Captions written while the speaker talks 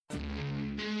I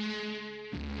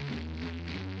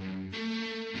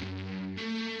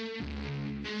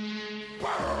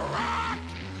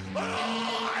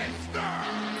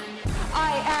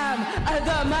am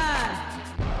the man.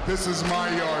 This is my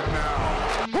yard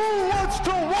now. Who wants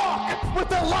to walk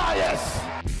with Elias?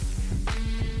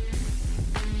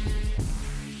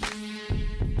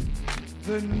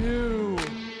 The new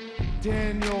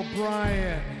Daniel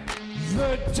Bryan,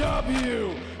 the WWE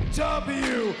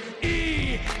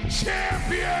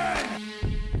Champion,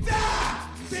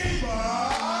 Sabre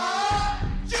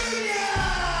Jr.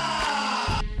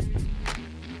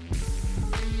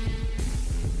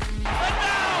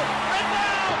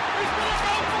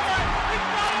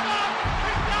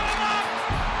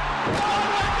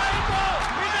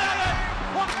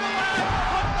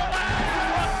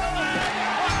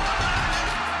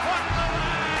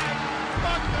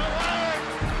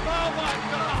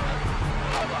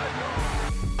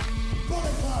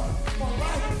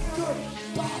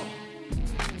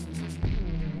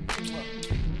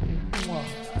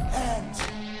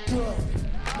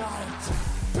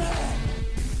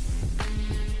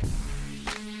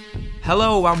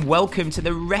 Hello and welcome to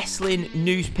the Wrestling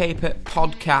Newspaper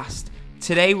Podcast.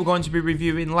 Today we're going to be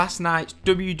reviewing last night's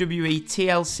WWE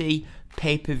TLC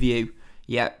pay-per-view.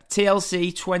 Yep,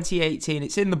 TLC 2018,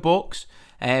 it's in the books.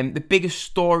 The biggest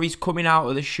stories coming out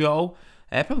of the show,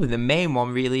 probably the main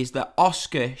one really, is that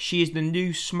Asuka, she is the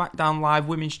new SmackDown Live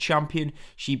Women's Champion.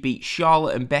 She beat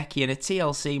Charlotte and Becky in a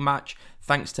TLC match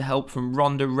thanks to help from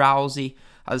Ronda Rousey.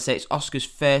 As I say, it's Asuka's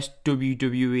first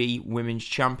WWE Women's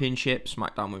Championship,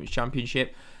 SmackDown Women's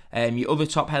Championship. Your other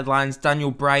top headlines, Daniel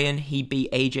Bryan, he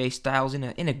beat AJ Styles in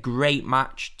a great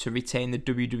match to retain the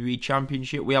WWE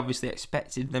Championship. We obviously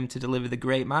expected them to deliver the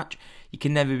great match. You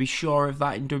can never be sure of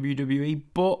that in WWE,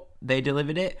 but they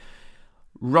delivered it.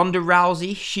 Ronda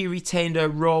Rousey, she retained her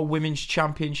Raw Women's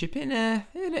Championship in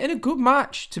a good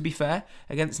match, to be fair,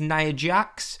 against Nia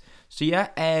Jax. So yeah,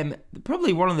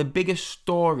 probably one of the biggest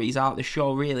stories out of the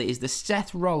show really is the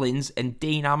Seth Rollins and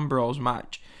Dean Ambrose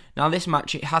match. Now this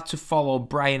match, it had to follow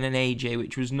Bryan and AJ,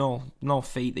 which was no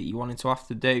feat that you wanted to have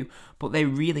to do, but they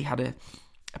really had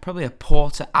probably a poor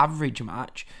to average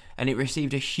match, and it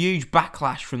received a huge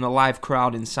backlash from the live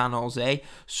crowd in San Jose,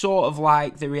 sort of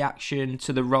like the reaction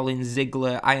to the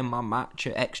Rollins-Ziggler Iron Man match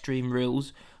at Extreme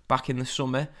Rules back in the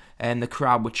summer, and the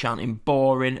crowd were chanting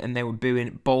boring and they were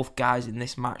booing both guys in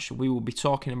this match, so we will be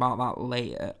talking about that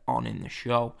later on in the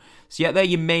show. So yeah, they're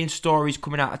your main stories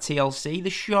coming out of TLC. The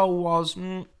show was,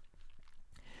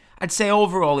 I'd say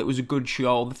overall it was a good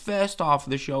show. The first half of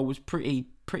the show was pretty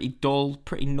dull,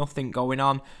 pretty nothing going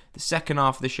on. The second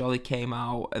half of the show, they came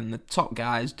out and the top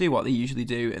guys do what they usually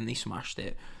do and they smashed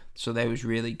it, so that was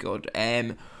really good.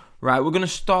 Right, we're going to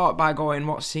start by going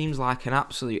what seems like an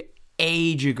absolute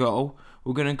age ago.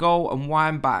 We're going to go and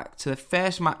wind back to the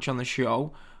first match on the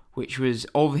show, which was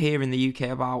over here in the UK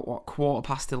about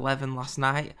 11:15 last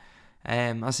night.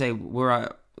 I say we're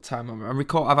at what time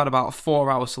I've had about a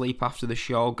 4-hour sleep after the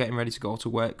show, getting ready to go to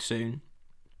work soon.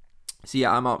 So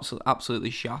yeah, I'm absolutely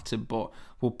shattered, but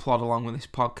we'll plod along with this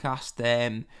podcast.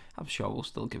 I'm sure we'll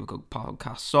still give a good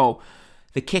podcast. So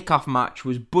the kickoff match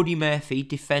was Buddy Murphy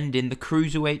defending the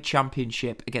Cruiserweight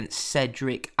Championship against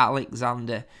Cedric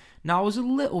Alexander. Now, I was a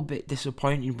little bit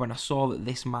disappointed when I saw that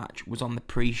this match was on the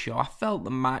pre-show. I felt the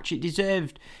match, it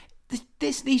deserved...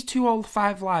 These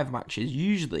 205 Live matches,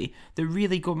 usually, they're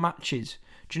really good matches.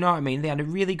 Do you know what I mean? They had a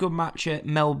really good match at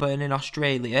Melbourne in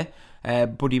Australia.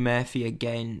 Buddy Murphy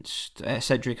against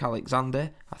Cedric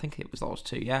Alexander. I think it was those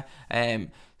two, yeah.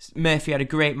 Murphy had a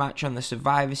great match on the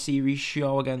Survivor Series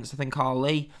show against, I think,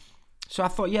 Ali. So I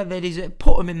thought, yeah, they deserve,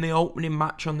 put them in the opening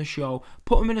match on the show.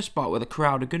 Put them in a spot where the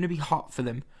crowd are going to be hot for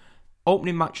them.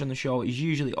 Opening match on the show is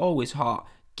usually always hot.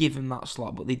 Give them that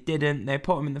slot, but they didn't. They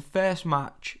put them in the first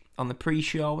match on the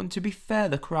pre-show, and to be fair,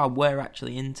 the crowd were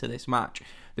actually into this match.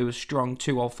 There was strong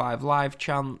 205 Live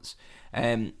chants.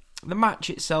 The match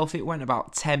itself, it went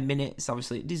about 10 minutes.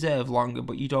 Obviously, it deserved longer,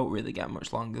 but you don't really get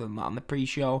much longer than that on the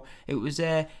pre-show. It was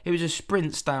a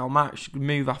sprint-style match,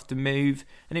 move after move,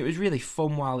 and it was really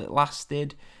fun while it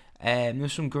lasted. There were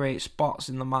some great spots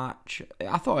in the match.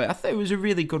 I thought it was a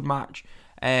really good match.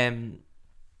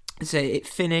 So it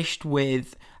finished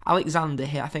with Alexander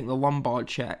hit, I think, the Lombard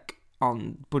check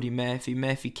on Buddy Murphy.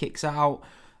 Murphy kicks out.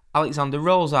 Alexander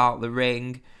rolls out the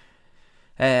ring.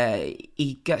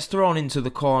 He gets thrown into the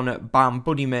corner. Bam,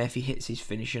 Buddy Murphy hits his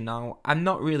finisher. Now, I'm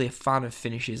not really a fan of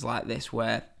finishes like this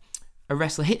where a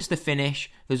wrestler hits the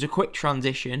finish, there's a quick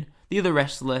transition, the other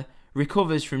wrestler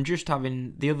recovers from just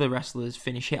having the other wrestlers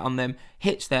finish hit on them,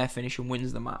 hits their finish and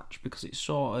wins the match, because it's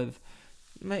sort of,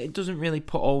 it doesn't really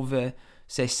put over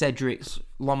say Cedric's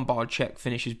Lombard check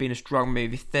finish has been a strong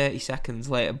move, if 30 seconds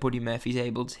later Buddy Murphy's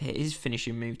able to hit his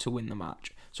finishing move to win the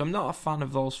match. So I'm not a fan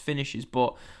of those finishes,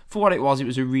 but for what it was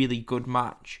a really good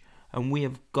match. And we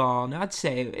have gone, I'd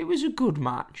say it was a good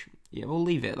match. Yeah, we'll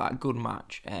leave it at that, good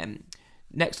match.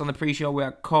 Next on the pre-show, we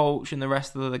had Coach and the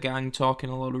rest of the gang talking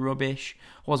a load of rubbish.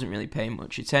 Wasn't really paying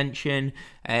much attention.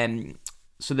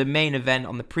 So the main event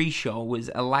on the pre-show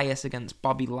was Elias against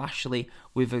Bobby Lashley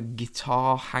with a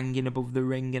guitar hanging above the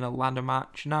ring in a ladder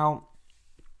match. Now,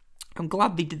 I'm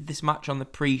glad they did this match on the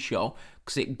pre-show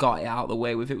because it got it out of the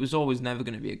way with. It was always never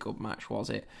going to be a good match,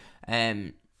 was it?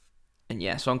 And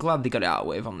yeah, so I'm glad they got it out of the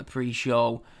way on the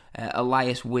pre-show.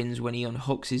 Elias wins when he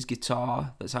unhooks his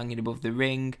guitar that's hanging above the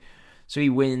ring. So he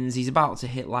wins. He's about to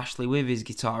hit Lashley with his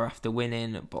guitar after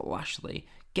winning, but Lashley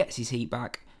gets his heat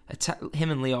back. Him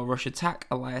and Lio Rush attack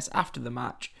Elias after the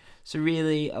match. So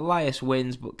really, Elias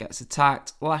wins but gets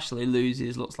attacked. Lashley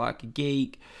loses, looks like a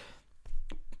geek.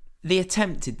 They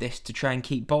attempted this to try and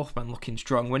keep both men looking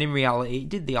strong, when in reality it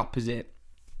did the opposite.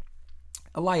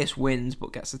 Elias wins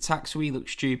but gets attacked, so he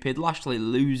looks stupid. Lashley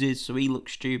loses, so he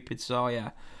looks stupid. So yeah.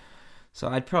 So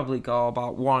I'd probably go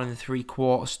about 1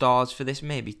 3/4 stars for this,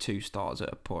 maybe 2 stars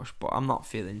at a push, but I'm not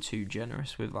feeling too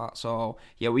generous with that. So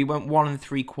yeah, we went 1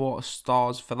 3/4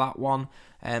 stars for that one.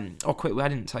 Quickly, I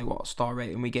didn't tell you what star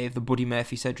rating we gave the Buddy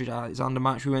Murphy Cedric Alexander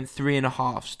match. We went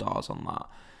 3.5 stars on that.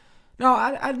 Now,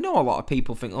 I know a lot of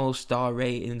people think, star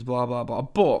ratings, blah, blah, blah,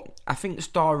 but I think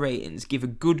star ratings give a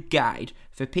good guide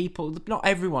for people. Not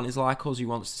everyone is like us who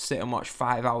wants to sit and watch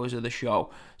 5 hours of the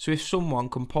show. So if someone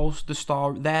can post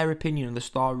their opinion of the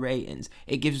star ratings,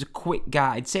 it gives a quick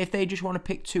guide. Say if they just want to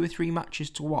pick 2 or 3 matches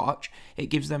to watch, it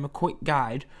gives them a quick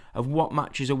guide of what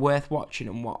matches are worth watching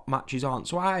and what matches aren't.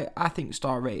 So I think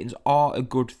star ratings are a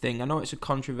good thing. I know it's a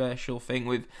controversial thing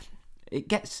with... It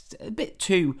gets there's a bit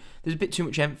too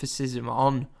much emphasis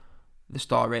on the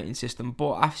star rating system,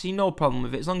 but I see no problem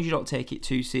with it as long as you don't take it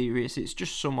too serious. It's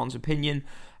just someone's opinion,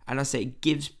 and I say it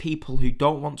gives people who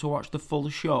don't want to watch the full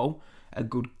show a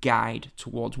good guide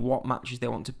towards what matches they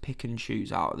want to pick and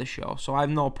choose out of the show. So I have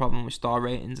no problem with star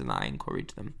ratings, and I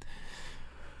encourage them.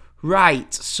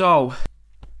 Right, so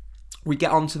we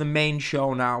get on to the main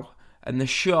show now. And the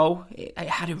show, it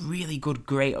had a really good,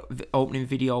 great opening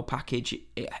video package.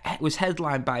 It was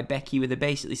headlined by Becky with her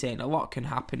basically saying a lot can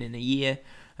happen in a year.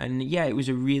 And yeah, it was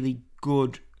a really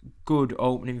good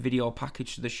opening video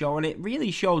package to the show. And it really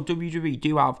showed WWE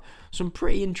do have some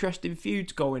pretty interesting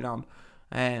feuds going on.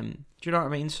 Do you know what I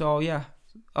mean? So yeah,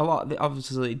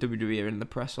 obviously WWE are in the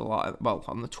press a lot, well,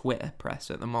 on the Twitter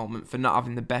press at the moment for not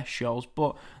having the best shows,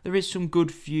 but there is some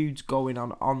good feuds going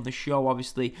on the show.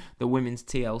 Obviously, the women's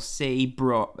TLC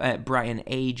brought Brian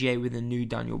AJ with a new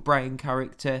Daniel Bryan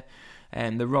character,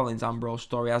 and the Rollins Ambrose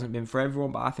story hasn't been for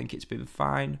everyone, but I think it's been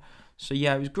fine. So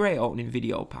yeah, it was a great opening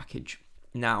video package.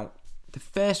 Now, the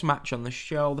first match on the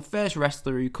show, the first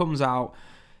wrestler who comes out,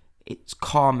 it's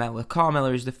Carmella.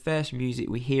 Carmella is the first music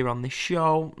we hear on the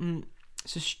show.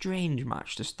 It's a strange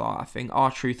match to start, I think.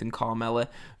 R-Truth and Carmella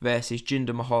versus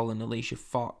Jinder Mahal and Alicia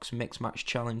Fox Mixed Match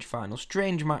Challenge Final.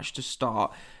 Strange match to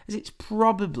start, as it's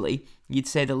probably, you'd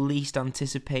say, the least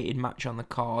anticipated match on the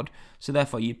card. So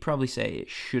therefore, you'd probably say it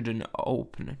shouldn't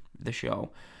open the show.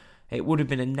 It would have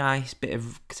been a nice bit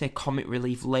of, say, comic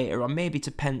relief later, or maybe to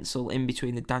pencil in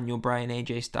between the Daniel Bryan,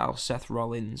 AJ Styles, Seth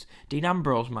Rollins, Dean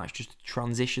Ambrose match, just to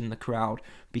transition the crowd.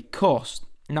 Because,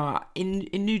 now, in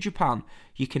New Japan,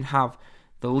 you can have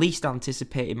the least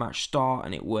anticipated match start,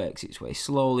 and it works its way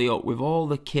slowly up with all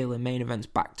the killer main events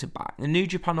back to back. The New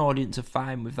Japan audience are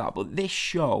fine with that, but this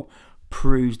show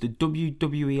proves the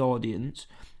WWE audience,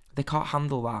 they can't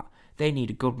handle that. They need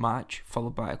a good match,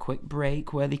 followed by a quick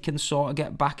break where they can sort of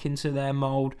get back into their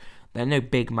mode. They're no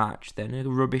big match. They're no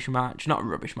rubbish match. Not a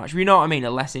rubbish match. You know what I mean?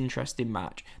 A less interesting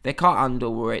match. They can't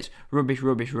handle where it's rubbish,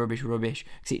 because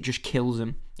it just kills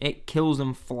them. It kills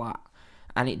them flat.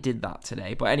 And it did that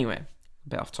today. But anyway, a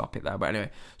bit off topic there. But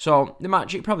anyway, so the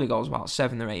match, it probably goes about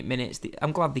 7 or 8 minutes.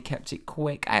 I'm glad they kept it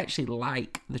quick. I actually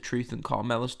like the Truth and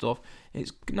Carmella stuff.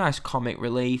 It's nice comic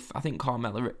relief. I think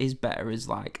Carmella is better as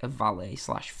like a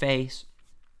valet/face.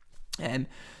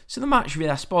 So the match, really,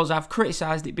 I suppose I've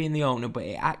criticised it being the owner, but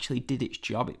it actually did its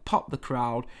job. It popped the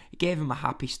crowd. It gave them a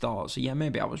happy start. So yeah,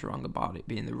 maybe I was wrong about it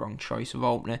being the wrong choice of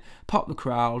opener. Popped the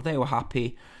crowd. They were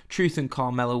happy. Truth and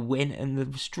Carmella win. And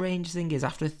the strange thing is,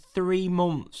 after 3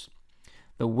 months,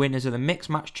 the winners of the Mixed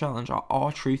Match Challenge are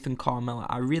R-Truth and Carmella.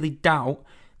 I really doubt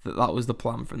that was the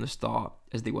plan from the start,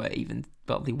 as they were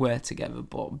together,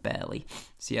 but barely.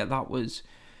 So yeah,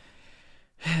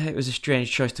 it was a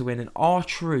strange choice to win, and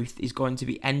R-Truth is going to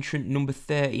be entrant number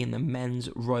 30 in the Men's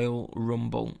Royal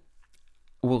Rumble.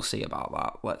 we'll see about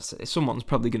that. Let's say someone's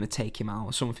probably going to take him out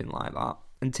or something like that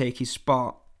and take his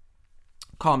spot.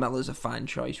 Carmella's a fine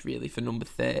choice, really, for number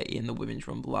 30 in the Women's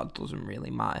Rumble. That doesn't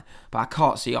really matter. But I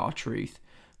can't see R-Truth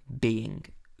being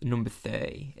number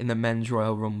 30 in the Men's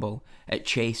Royal Rumble at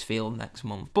Chase Field next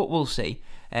month. But we'll see.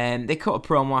 They cut a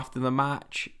promo after the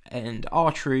match, and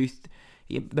R-Truth,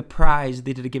 the prize,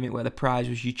 they did a gimmick where the prize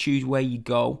was you choose where you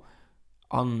go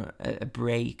on a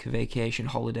break, vacation,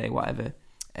 holiday, whatever.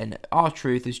 And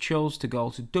R-Truth has chose to go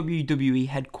to WWE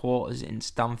headquarters in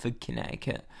Stamford,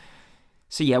 Connecticut.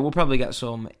 So yeah, we'll probably get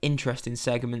some interesting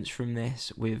segments from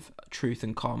this with Truth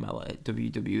and Carmella at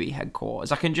WWE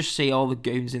headquarters. I can just see all the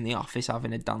goons in the office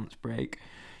having a dance break.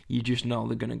 You just know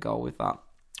they're going to go with that.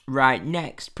 Right,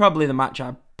 next, probably the match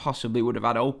I possibly would have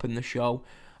had open the show.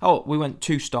 Oh, we went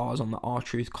 2 stars on the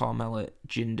R-Truth, Carmella,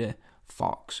 Jinder,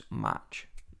 Fox match.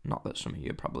 Not that some of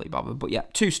you are probably bothered, but yeah,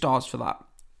 2 stars for that.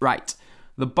 Right,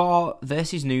 The Bar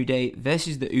versus New Day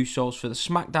versus the Usos for the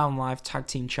SmackDown Live Tag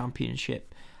Team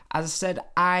Championship. As I said,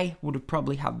 I would have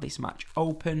probably had this match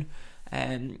open.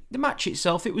 The match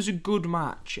itself, it was a good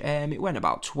match. It went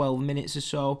about 12 minutes or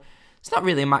so. It's not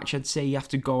really a match I'd say you have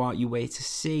to go out your way to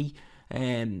see. We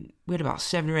had about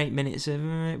 7 or 8 minutes of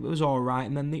it was alright,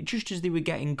 and then just as they were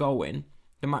getting going,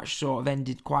 the match sort of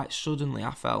ended quite suddenly,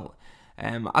 I felt.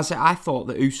 I thought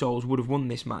the Usos would have won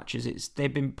this match, as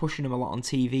they've been pushing them a lot on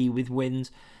TV with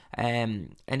wins.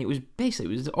 And it was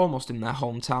almost in their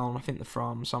hometown. I think they're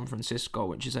from San Francisco,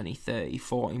 which is only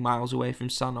 30-40 miles away from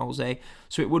San Jose,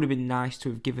 so it would have been nice to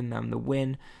have given them the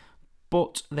win,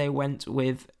 but they went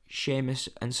with Sheamus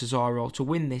and Cesaro to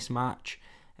win this match.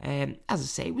 As I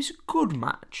say, it was a good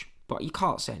match, but you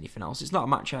can't say anything else. It's not a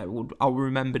match I'll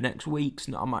remember next week. It's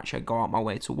not a match I'd go out my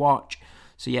way to watch.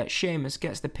 So yeah, Sheamus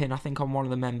gets the pin, I think, on one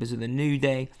of the members of the New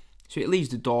Day, so it leaves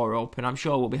the door open. I'm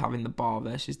sure we'll be having The Bar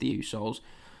versus the Usos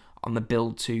on the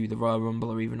build to the Royal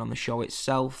Rumble or even on the show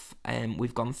itself.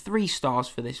 We've gone 3 stars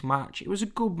for this match. It was a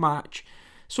good match.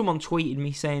 Someone tweeted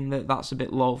me saying that that's a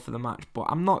bit low for the match, but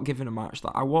I'm not giving a match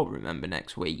that I won't remember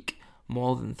next week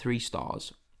more than 3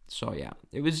 stars. So yeah,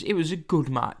 it was a good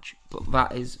match, but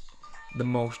that is the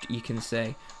most you can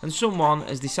say. And someone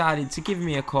has decided to give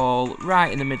me a call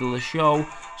right in the middle of the show,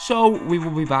 so we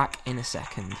will be back in a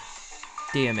second.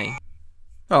 Dear me.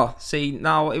 Oh, see,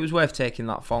 now it was worth taking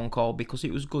that phone call because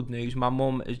it was good news. My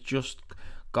mum has just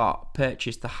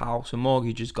purchased the house. Her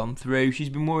mortgage has gone through. She's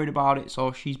been worried about it,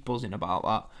 so she's buzzing about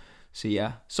that. So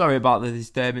yeah, sorry about the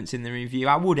disturbance in the review.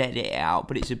 I would edit it out,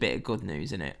 but it's a bit of good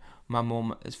news, isn't it? My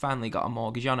mum has finally got a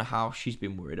mortgage on a house. She's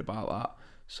been worried about that.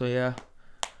 So yeah.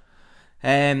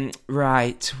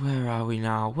 Right, where are we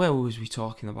now? Where was we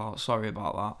talking about? Sorry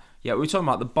about that. Yeah, we were talking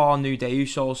about the Bar New Day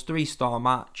Usos 3-star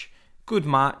match. Good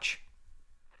match.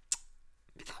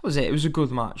 That was it. It was a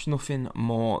good match. Nothing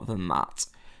more than that.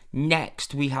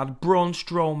 Next, we had Braun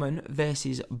Strowman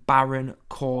versus Baron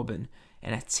Corbin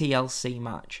in a TLC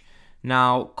match.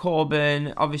 Now,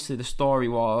 Corbin, obviously the story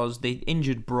was they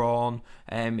injured Braun.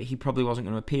 He probably wasn't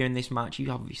going to appear in this match. He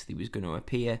obviously was going to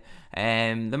appear.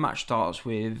 The match starts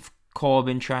with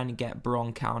Corbin trying to get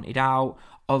Braun counted out.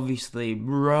 Obviously,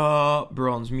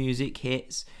 Braun's music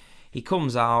hits. He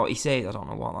comes out, he says, I don't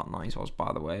know what that noise was,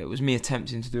 by the way. It was me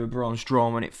attempting to do a Braun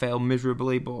Strowman. It failed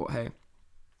miserably, but hey.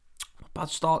 Bad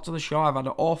start to the show. I've had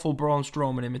an awful Braun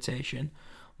Strowman imitation.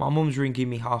 My mum's ringing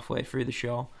me halfway through the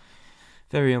show.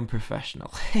 Very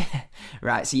unprofessional.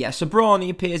 Right, so Braun, he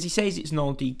appears. He says it's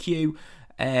no DQ,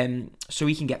 so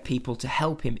he can get people to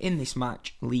help him in this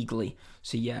match legally.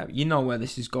 So yeah, you know where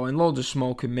this is going. Loads of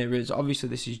smoke and mirrors. Obviously,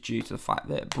 this is due to the fact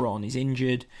that Braun is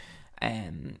injured.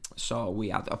 So we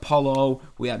had Apollo,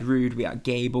 we had Rude, we had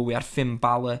Gable, we had Finn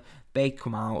Balor. They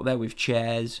come out, they're with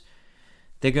chairs.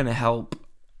 They're going to help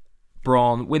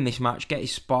Braun win this match, get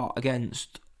his spot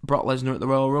against Brock Lesnar at the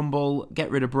Royal Rumble, get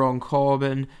rid of Braun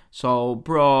Corbin. So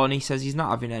Braun, he says he's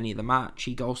not having any of the match.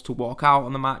 He goes to walk out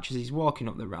on the match. As he's walking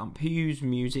up the ramp, whose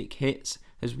music hits,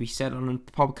 as we said on a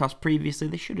podcast previously,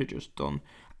 they should have just done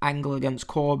Angle against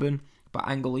Corbin. But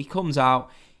Angle, he comes out,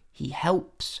 he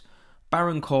helps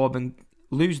Baron Corbin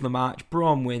lose the match.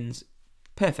 Braun wins.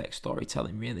 Perfect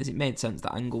storytelling, really. It made sense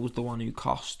that Angle was the one who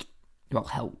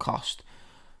helped cost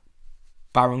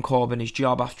Baron Corbin his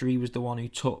job after he was the one who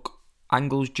took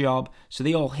Angle's job. So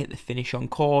they all hit the finish on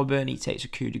Corbin. He takes a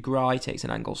coup de grace, he takes an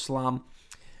Angle slam.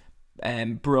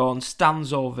 Braun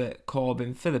stands over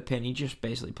Corbin for the pin. He just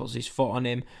basically puts his foot on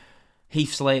him.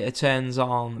 Heath Slater turns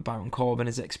on Baron Corbin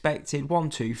as expected. 1,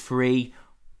 2, 3.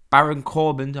 Baron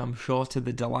Corbin, I'm sure to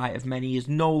the delight of many, is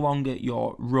no longer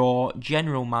your Raw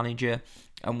general manager,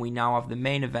 and we now have the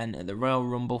main event at the Royal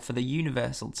Rumble for the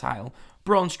Universal title.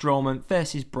 Braun Strowman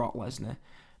versus Brock Lesnar.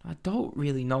 I don't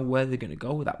really know where they're going to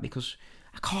go with that, because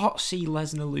I can't see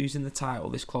Lesnar losing the title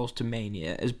this close to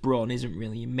Mania, as Braun isn't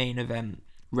really a main event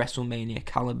WrestleMania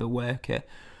caliber worker.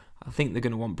 I think they're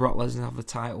going to want Brock Lesnar to have the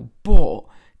title, but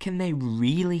can they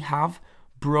really have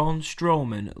Braun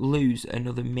Strowman lose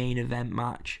another main event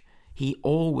match? He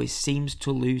always seems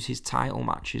to lose his title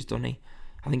matches, doesn't he?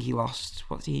 I think he lost.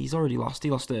 He's already lost. He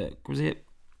lost was it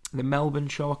the Melbourne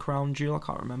show or Crown Jewel? I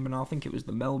can't remember now. I think it was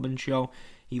the Melbourne show.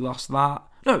 He lost that.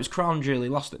 No, it was Crown Jewel. He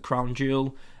lost at Crown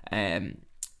Jewel.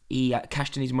 He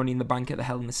cashed in his Money in the Bank at the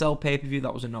Hell in the Cell pay-per-view.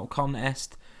 That was a no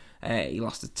contest. He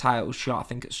lost a title shot, I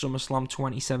think, at SummerSlam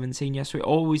 2017. Yeah, so it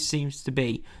always seems to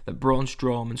be that Braun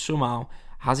Strowman somehow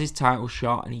has his title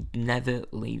shot and he never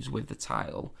leaves with the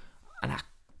title. And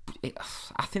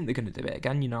I think they're going to do it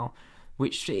again, you know.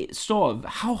 Which, it's sort of,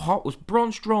 how hot was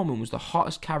Braun Strowman? Was the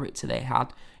hottest character they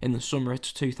had in the summer of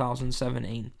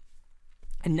 2017.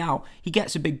 And now he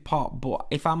gets a big pop, but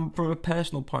if I'm from a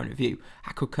personal point of view,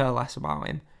 I could care less about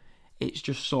him. It's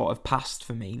just sort of passed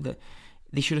for me that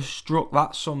they should have struck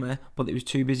that summer, but they was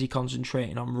too busy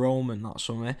concentrating on Roman that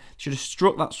summer. They should have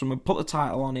struck that summer, put the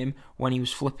title on him when he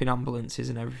was flipping ambulances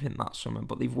and everything that summer,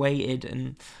 but they've waited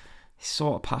and it's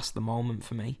sort of past the moment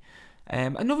for me.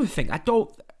 Another thing,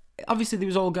 obviously they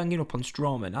was all ganging up on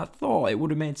Strowman. I thought it would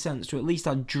have made sense to at least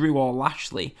have Drew or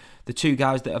Lashley, the two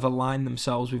guys that have aligned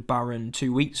themselves with Baron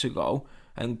 2 weeks ago,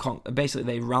 and basically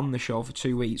they ran the show for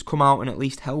 2 weeks, come out and at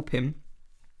least help him.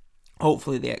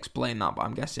 Hopefully they explain that, but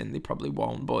I'm guessing they probably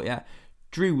won't. But yeah,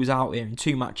 Drew was out here in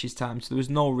 2 matches time, so there was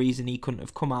no reason he couldn't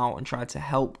have come out and tried to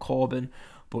help Corbin,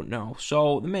 but no.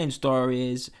 So the main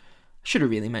story is, I should have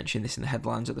really mentioned this in the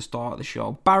headlines at the start of the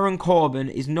show, Baron Corbin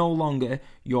is no longer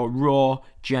your Raw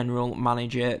general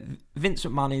manager. Vince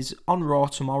McMahon is on Raw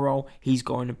tomorrow. He's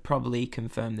going to probably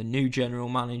confirm the new general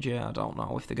manager. I don't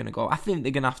know if they're going to go. I think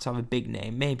they're going to have a big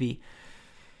name. Maybe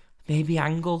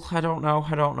Angle. I don't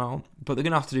know. But they're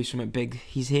going to have to do something big.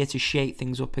 He's here to shake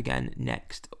things up again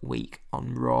next week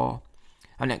on Raw.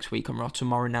 Next week on Raw.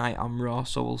 Tomorrow night on Raw.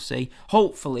 So we'll see.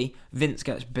 Hopefully Vince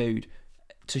gets booed,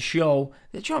 to show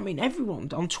that, do you know what I mean? Everyone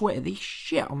on Twitter, they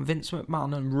shit on Vince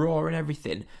McMahon and Raw and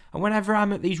everything. And whenever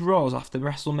I'm at these Raws after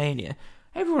WrestleMania,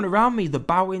 everyone around me, they're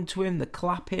bowing to him, they're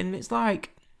clapping. It's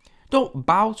like, don't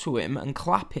bow to him and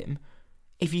clap him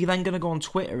if you're then going to go on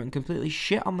Twitter and completely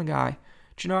shit on the guy.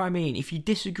 Do you know what I mean? If you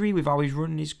disagree with how he's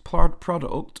running his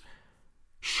product,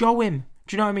 show him.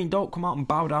 Do you know what I mean? Don't come out and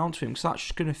bow down to him, because that's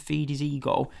just going to feed his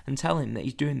ego and tell him that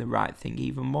he's doing the right thing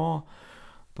even more.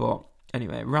 But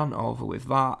anyway, rant over with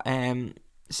that.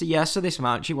 So this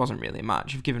match, it wasn't really a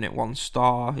match. I've given it 1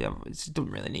 star. Yeah, it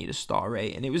doesn't really need a star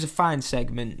rating. It was a fine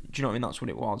segment. Do you know what I mean? That's what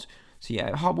it was. So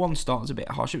yeah, 1 star is a bit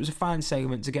harsh. It was a fine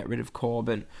segment to get rid of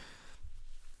Corbin.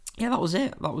 Yeah, that was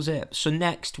it. So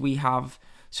next we've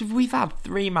had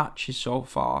 3 matches so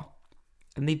far,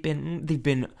 and they've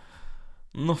been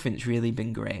nothing's really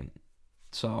been great.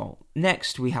 So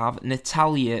next we have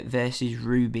Natalya versus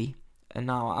Ruby. And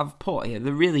now I've put here,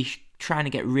 they're really trying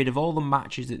to get rid of all the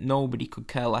matches that nobody could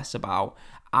care less about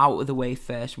out of the way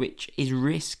first, which is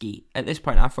risky. At this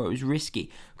point, I thought it was risky,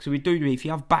 because if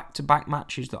you have back-to-back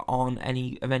matches that aren't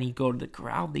any good, the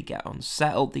crowd, they get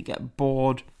unsettled, they get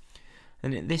bored.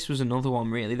 And this was another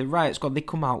one, really. The Riot Squad, they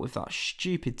come out with that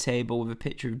stupid table with a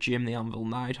picture of Jim the Anvil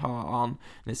Neidhart on,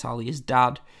 Natalya's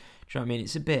dad. Do you know what I mean?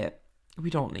 It's a bit, we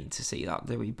don't need to see that,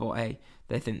 do we? But hey,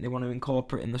 they think they want to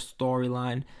incorporate in the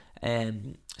storyline.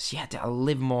 So yeah,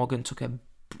 Liv Morgan took a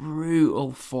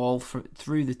brutal fall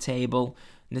through the table.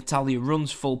 Natalya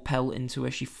runs full pelt into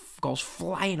her. She goes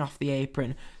flying off the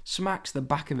apron, smacks the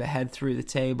back of her head through the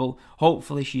table.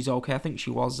 Hopefully she's okay. I think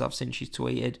she was. I've seen she's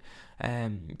tweeted.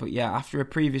 But yeah, after a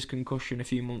previous concussion a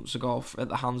few months ago at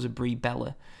the hands of Brie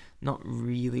Bella, not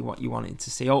really what you wanted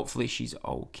to see. Hopefully she's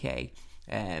okay.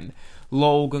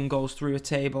 Logan goes through a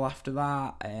table after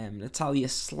that. Natalya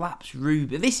slaps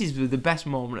Ruby. This is the best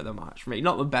moment of the match for me.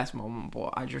 Not the best moment,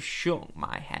 but I just shook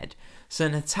my head. So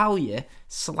Natalya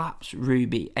slaps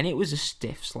Ruby, and it was a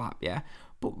stiff slap, yeah.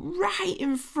 But right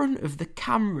in front of the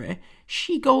camera,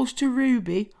 she goes to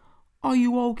Ruby, "Are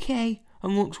you okay?"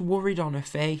 and looks worried on her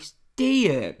face.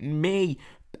 Dear me.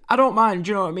 I don't mind,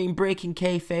 do you know what I mean, breaking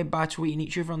kayfabe by tweeting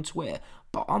each other on Twitter,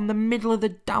 but on the middle of the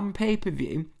damn pay-per-view,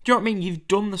 do you know what I mean? You've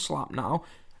done the slap now,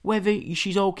 whether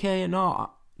she's okay or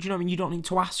not. Do you know what I mean? You don't need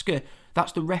to ask her.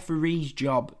 That's the referee's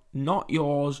job, not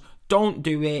yours. Don't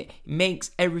do it. It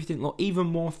makes everything look even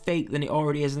more fake than it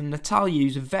already is. And Natalya,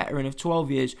 who's a veteran of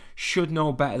 12 years, should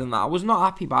know better than that. I was not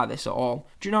happy by this at all.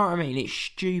 Do you know what I mean? It's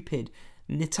stupid.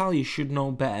 Natalya should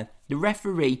know better. The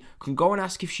referee can go and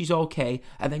ask if she's okay,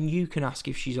 and then you can ask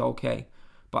if she's okay.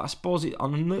 But I suppose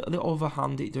on the other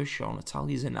hand, it does show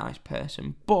Natalya's a nice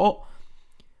person. But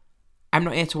I'm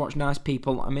not here to watch nice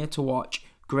people. I'm here to watch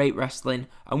great wrestling.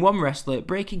 And one wrestler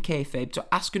breaking kayfabe to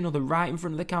ask another right in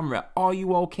front of the camera, "Are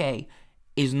you okay?"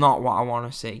 is not what I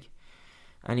want to see.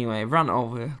 Anyway, rant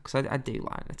over, because I do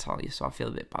like Natalya, so I feel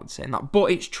a bit bad saying that.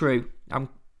 But it's true. I'm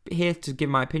here to give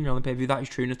my opinion on the pay-per-view. That is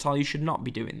true. Natalya should not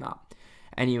be doing that.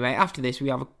 Anyway, after this, we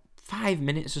have 5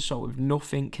 minutes or so of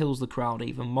nothing. Kills the crowd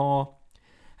even more.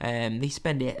 They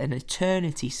spend an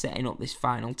eternity setting up this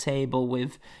final table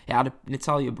with...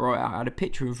 Natalya brought it out, had a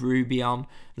picture of Ruby on.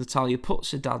 Natalya puts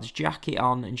her dad's jacket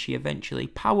on, and she eventually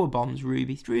powerbombs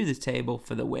Ruby through the table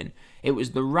for the win. It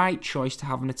was the right choice to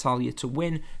have Natalya to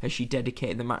win, as she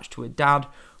dedicated the match to her dad.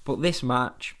 But this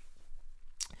match,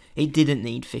 it didn't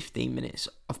need 15 minutes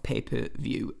of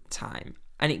pay-per-view time,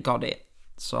 and it got it.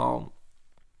 So...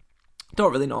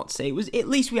 don't really know what to say. At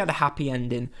least we had a happy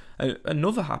ending,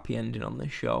 another happy ending on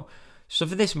this show. So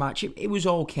for this match, it was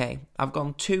okay. I've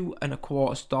gone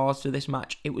 2.25 stars for this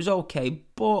match. It was okay,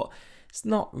 but it's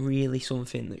not really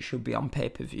something that should be on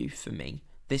pay-per-view for me.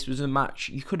 This was a match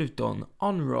you could have done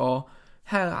on Raw.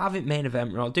 Hell, have it main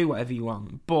event Raw, do whatever you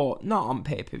want, but not on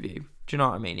pay-per-view. Do you know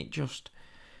what I mean? It just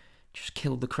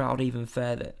killed the crowd even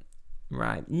further.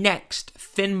 Right, next,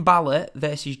 Finn Balor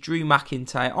versus Drew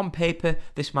McIntyre. On paper,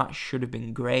 this match should have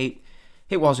been great.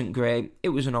 It wasn't great. It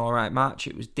was an alright match.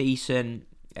 It was decent.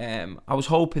 I was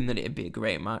hoping that it'd be a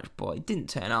great match, but it didn't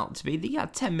turn out to be. They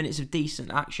had 10 minutes of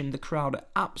decent action. The crowd are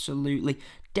absolutely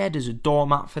dead as a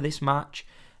doormat for this match.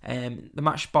 The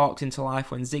match sparked into life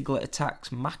when Ziggler attacks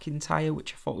McIntyre,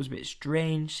 which I thought was a bit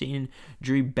strange, seeing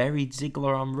Drew buried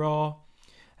Ziggler on Raw.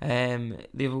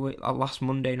 The other week, last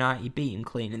Monday night, he beat him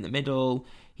clean in the middle.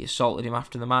 He assaulted him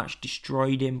after the match,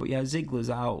 destroyed him. But yeah,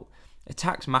 Ziggler's out,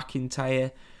 attacks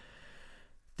McIntyre.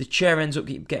 The chair ends up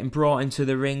getting brought into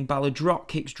the ring. Balor drop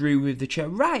kicks Drew with the chair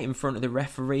right in front of the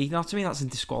referee. Now, to me, that's a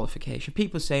disqualification.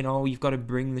 People are saying, "Oh, you've got to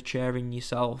bring the chair in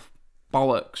yourself."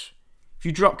 Bollocks. If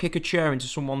you drop kick a chair into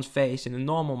someone's face in a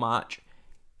normal match,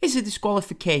 it's a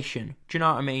disqualification. Do you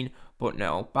know what I mean? But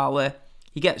no, Balor.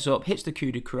 He gets up, hits the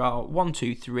coup de grace, 1,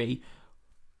 2, 3,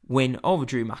 win over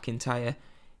Drew McIntyre.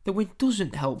 The win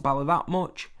doesn't help Balor that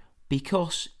much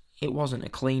because it wasn't a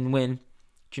clean win.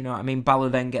 Do you know what I mean? Balor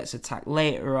then gets attacked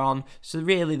later on. So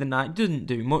really the night didn't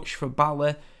do much for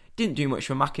Balor. Didn't do much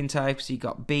for McIntyre because he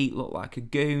got beat, looked like a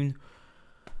goon.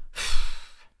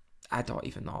 I don't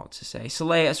even know what to say.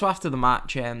 So after the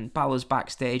match, Balor's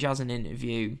backstage, has an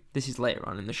interview. This is later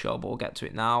on in the show, but we'll get to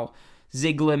it now.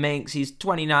 Ziggler makes his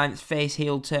 29th face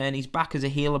heel turn. He's back as a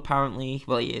heel apparently.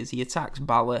 Well, he is. He attacks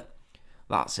Balor.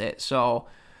 That's it. So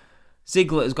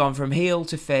Ziggler has gone from heel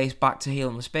to face, back to heel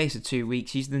in the space of 2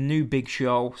 weeks. He's the new Big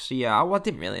Show. So yeah, I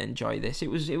didn't really enjoy this. It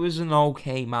was an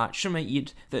okay match. Something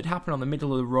that happened on the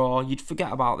middle of the Raw. You'd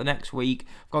forget about the next week.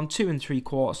 I've gone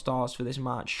 2.75 stars for this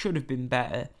match. Should have been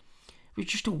better. It was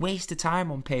just a waste of time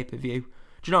on pay-per-view. Do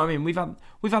you know what I mean?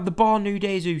 We've had the Born New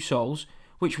Days Usos,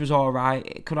 which was alright.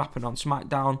 It could happen on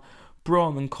SmackDown.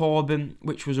 Braun and Corbin,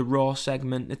 which was a Raw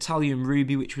segment. Natalya and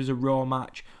Ruby, which was a Raw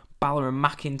match. Balor and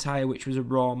McIntyre, which was a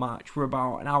Raw match. We're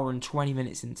about an hour and 20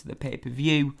 minutes into the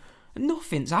pay-per-view. And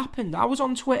nothing's happened. I was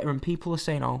on Twitter and people are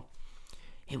saying, "Oh,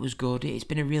 it was good. It's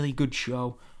been a really good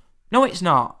show." No, it's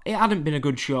not. It hadn't been a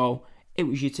good show. It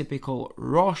was your typical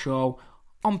Raw show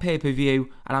on pay-per-view.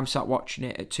 And I'm sat watching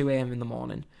it at 2 a.m. in the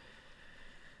morning.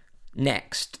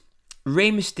 Next.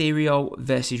 Rey Mysterio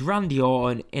versus Randy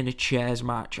Orton in a chairs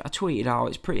match. I tweeted out,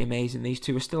 it's pretty amazing. These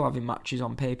two are still having matches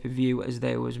on pay-per-view as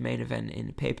there was main event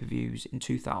in pay-per-views in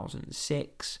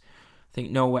 2006. I think,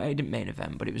 no, it didn't main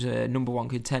event, but it was a number one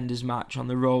contenders match on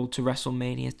the road to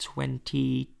WrestleMania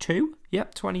 22.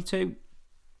 Yep, 22.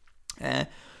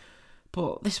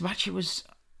 But this match, it was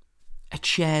a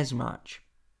chairs match.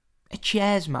 A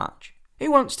chairs match.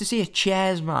 Who wants to see a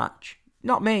chairs match?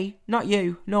 Not me, not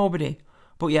you, nobody.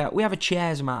 But yeah, we have a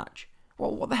chairs match.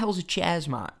 Well, what the hell's a chairs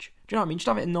match? Do you know what I mean? Just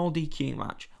have it a no DQ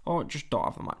match. Or just don't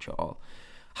have a match at all.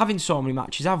 Having so many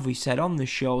matches, as we said on the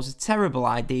show, is a terrible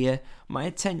idea. My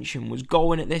attention was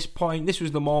going at this point. This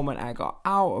was the moment I got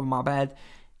out of my bed,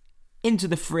 into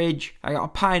the fridge. I got a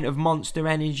pint of Monster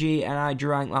Energy and I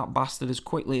drank that bastard as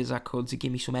quickly as I could to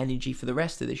give me some energy for the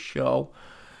rest of this show.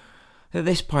 At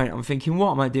this point, I'm thinking,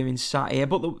 what am I doing sat here?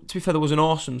 But to be fair, there was an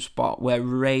awesome spot where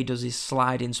Ray does his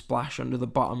sliding splash under the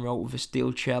bottom rope with a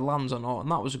steel chair, lands on Orton.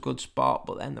 That was a good spot,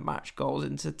 but then the match goes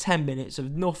into 10 minutes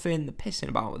of nothing. They're pissing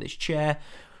about with this chair.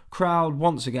 Crowd,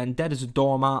 once again, dead as a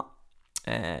doormat.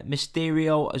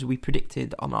 Mysterio, as we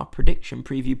predicted on our prediction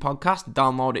preview podcast.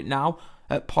 Download it now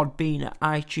at Podbean, at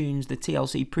iTunes, the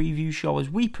TLC preview show. As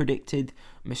we predicted,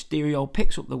 Mysterio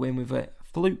picks up the win with a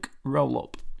fluke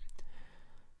roll-up.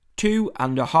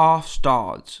 2.5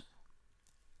 stars.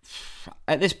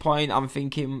 At this point, I'm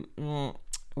thinking,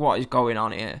 what is going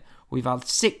on here? We've had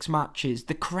 6 matches.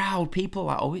 The crowd, people are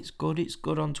like, oh, it's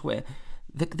good on Twitter.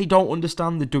 They don't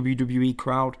understand the WWE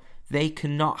crowd. They've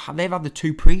had the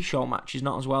 2 pre-show matches,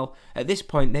 not as well. At this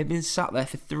point, they've been sat there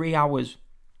for 3 hours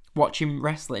watching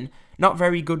wrestling. Not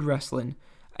very good wrestling.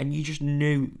 And you just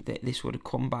knew that this would have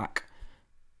come back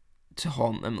to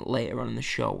haunt them later on in the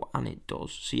show, and it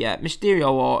does. So yeah,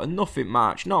 Mysterio Orton, nothing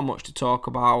much, not much to talk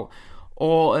about.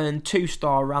 Orton,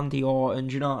 2-star Randy Orton,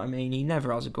 do you know what I mean? He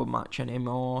never has a good match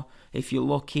anymore. If you're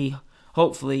lucky,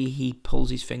 hopefully he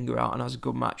pulls his finger out and has a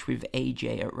good match with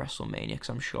AJ at WrestleMania, because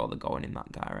I'm sure they're going in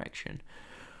that direction.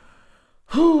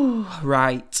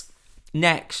 Right,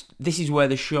 next, this is where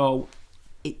the show,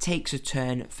 it takes a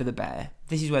turn for the better.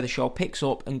 This is where the show picks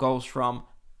up and goes from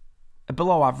a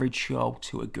below average show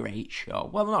to a great show.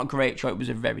 Well, not a great show, it was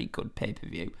a very good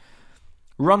pay-per-view.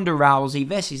 Ronda Rousey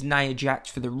versus Nia Jax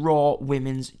for the Raw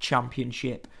Women's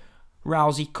Championship.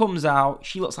 Rousey comes out,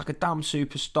 she looks like a damn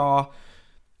superstar.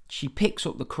 She picks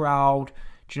up the crowd.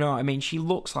 Do you know what I mean? She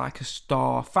looks like a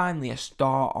star, finally a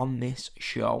star on this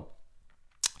show.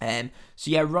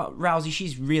 So yeah, Rousey,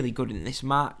 she's really good in this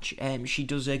match. She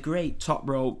does a great top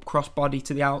rope crossbody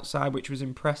to the outside, which was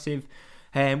impressive.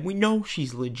 We know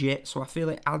she's legit, so I feel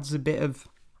it adds a bit of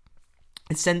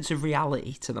a sense of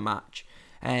reality to the match.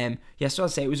 So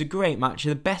I'd say it was a great match.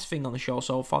 The best thing on the show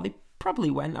so far. They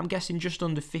probably went, I'm guessing, just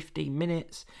under 15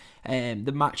 minutes.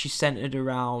 The match is centered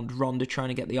around Ronda trying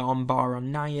to get the armbar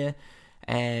on Nia.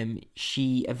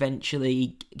 She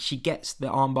gets the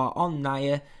armbar on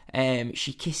Nia.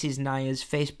 She kisses Nia's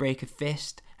facebreaker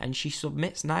fist, and she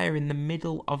submits Nia in the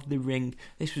middle of the ring.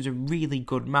 This was a really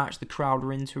good match. The crowd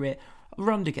were into it.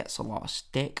 Ronda gets a lot of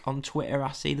stick on Twitter,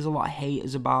 I see. There's a lot of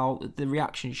haters about the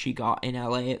reaction she got in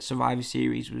LA at Survivor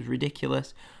Series was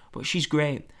ridiculous. But she's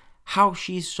great. How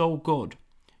she's so good.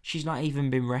 She's not even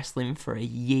been wrestling for a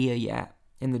year yet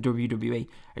in the WWE,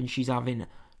 and she's having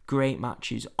great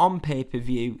matches on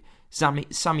pay-per-view. Sami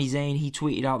Zayn, he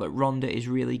tweeted out that Ronda is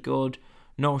really good.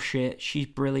 No shit, she's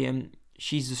brilliant.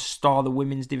 She's the star the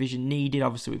women's division needed.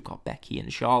 Obviously, we've got Becky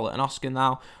and Charlotte and Asuka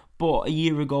now. But a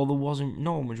year ago, no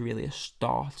one was really a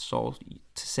star, so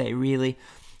to say, really.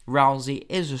 Rousey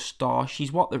is a star. She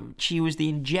was the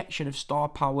injection of star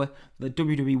power the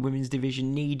WWE Women's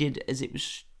Division needed, as it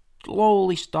was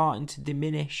slowly starting to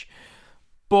diminish.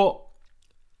 But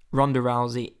Ronda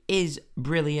Rousey is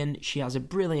brilliant. She has a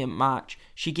brilliant match.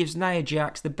 She gives Nia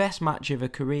Jax the best match of her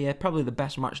career, probably the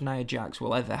best match Nia Jax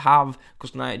will ever have,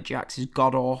 because Nia Jax is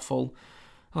god-awful.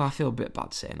 Oh, I feel a bit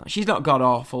bad saying that. She's not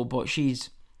god-awful, but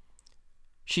she's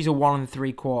a 1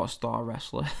 3/4 star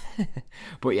wrestler.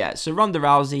 But yeah, so Ronda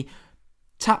Rousey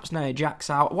taps Nia Jax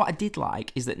out. What I did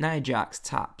like is that Nia Jax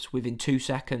taps within 2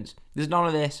 seconds. There's none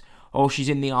of this, oh, she's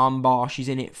in the armbar, she's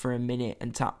in it for a minute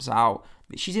and taps out.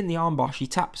 She's in the armbar, she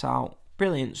taps out.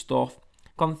 Brilliant stuff.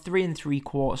 Gone 3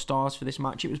 3/4 stars for this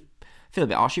match. I feel a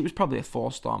bit harsh. It was probably a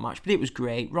 4-star match, but it was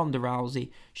great. Ronda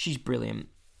Rousey, she's brilliant.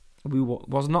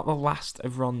 Was not the last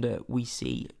of Ronda we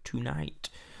see tonight.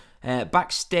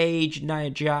 Backstage,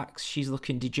 Nia Jax, she's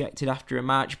looking dejected after a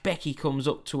match. Becky comes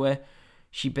up to her.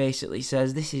 She basically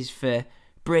says, this is for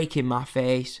breaking my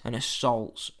face, and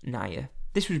assaults Nia.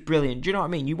 This was brilliant. Do you know what I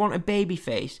mean? You want a baby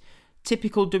face.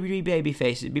 Typical WWE baby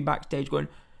faces be backstage going,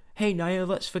 hey Nia,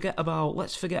 let's forget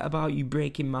about you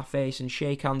breaking my face and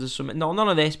shake hands or something. No, none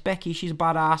of this. Becky, she's a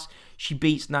badass. She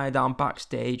beats Nia down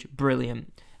backstage.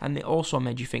 Brilliant. And it also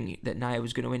made you think that Nia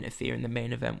was going to interfere in the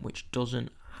main event, which doesn't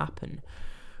happen.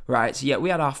 Right, so yeah, we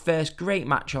had our first great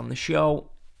match on the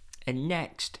show, and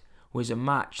next was a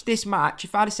match. This match,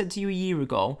 if I'd have said to you a year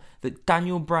ago that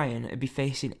Daniel Bryan would be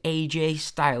facing AJ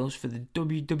Styles for the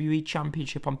WWE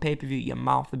Championship on pay-per-view, your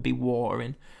mouth would be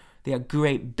watering. They had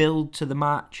great build to the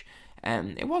match.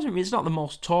 It's not the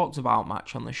most talked about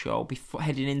match on the show before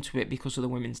heading into it because of the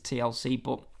women's TLC,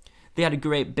 but they had a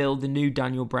great build. The new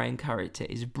Daniel Bryan character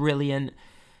is brilliant,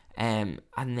 and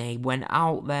they went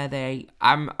out there.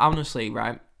 I'm honestly,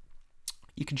 right,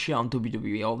 you can shit on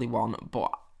WWE all they want,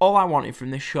 but all I wanted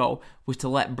from this show was to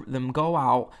let them go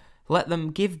out, let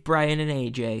them give Bryan and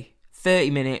AJ 30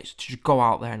 minutes to just go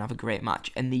out there and have a great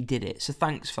match, and they did it, so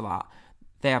thanks for that.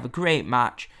 They have a great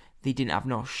match. They didn't have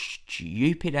no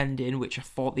stupid ending, which I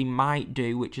thought they might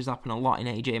do, which has happened a lot in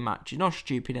AJ matches. No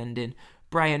stupid ending.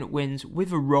 Bryan wins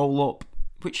with a roll-up,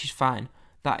 which is fine.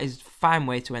 That is a fine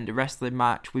way to end a wrestling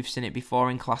match. We've seen it before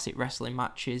in classic wrestling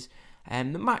matches. The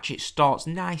match, it starts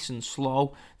nice and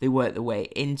slow. They work their way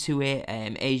into it.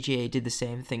 AJ did the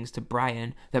same things to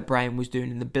Bryan that Bryan was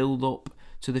doing in the build-up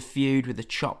to the feud with the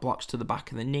chop blocks to the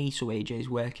back of the knee, so AJ's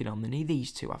working on the knee.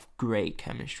 These two have great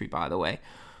chemistry, by the way.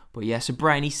 But yeah, so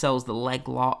Bryan, he sells the leg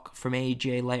lock from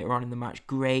AJ later on in the match.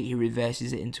 Great. He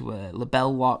reverses it into a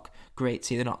label lock. Great to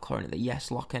see they're not calling it the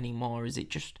yes lock anymore, as it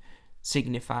just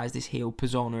signifies this heel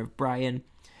persona of Bryan.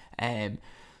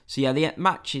 So yeah, the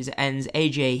match ends.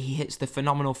 AJ, he hits the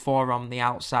phenomenal forearm on the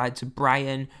outside to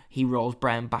Bryan. He rolls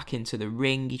Bryan back into the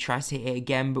ring. He tries to hit it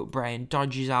again, but Bryan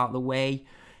dodges out of the way.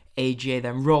 AJ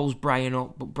then rolls Bryan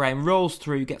up, but Bryan rolls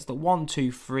through, gets the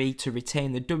 1-2-3 to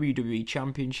retain the WWE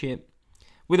Championship.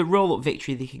 With a roll-up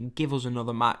victory, they can give us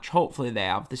another match. Hopefully they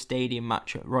have the stadium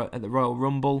match at the Royal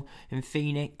Rumble in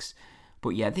Phoenix. But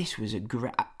yeah, this was a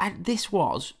great...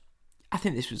 I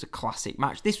think this was a classic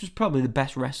match. This was probably the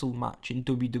best wrestled match in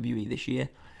WWE this year.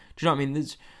 Do you know what I mean?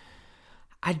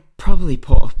 I'd probably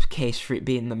put a case for it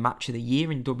being the match of the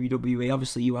year in WWE.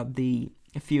 Obviously, you had the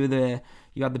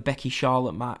Becky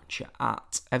Charlotte match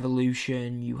at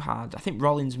Evolution. You had, I think,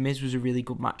 Rollins Miz was a really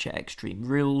good match at Extreme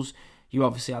Rules. You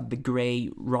obviously had the Grey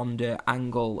Ronda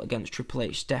Angle against Triple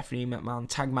H, Stephanie McMahon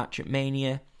tag match at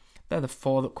Mania. They're the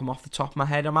four that come off the top of my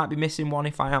head. I might be missing one.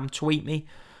 If I am, tweet me.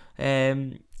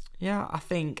 Yeah, I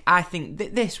think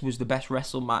this was the best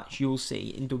wrestle match you'll see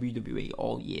in WWE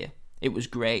all year. It was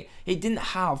great. It didn't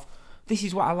have... This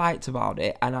is what I liked about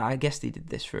it, and I guess they did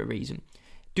this for a reason.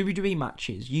 WWE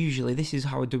matches, usually this is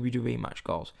how a WWE match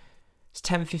goes. It's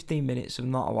 10-15 minutes of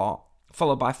not a lot,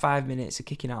 followed by 5 minutes of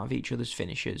kicking out of each other's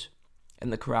finishers,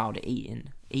 and the crowd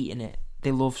eating it.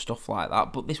 They love stuff like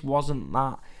that, but this wasn't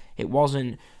that. It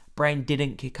wasn't... Bryan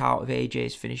didn't kick out of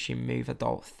AJ's finishing move, I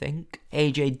don't think.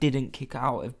 AJ didn't kick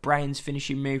out of Bryan's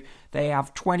finishing move. They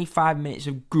have 25 minutes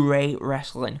of great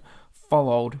wrestling,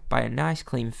 followed by a nice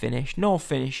clean finish. No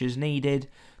finishers needed.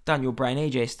 Daniel Bryan,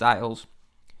 AJ Styles.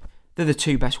 They're the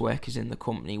two best workers in the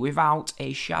company, without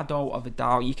a shadow of a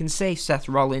doubt. You can say Seth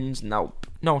Rollins, nope,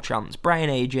 no chance. Bryan,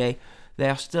 AJ, they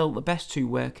are still the best two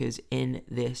workers in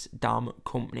this damn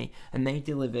company. And they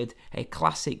delivered a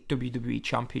classic WWE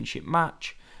Championship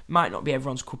match. Might not be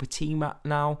everyone's cup of tea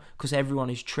now, because everyone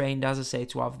is trained, as I say,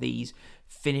 to have these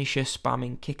finisher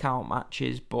spamming kick-out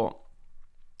matches, but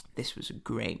this was a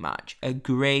great match. A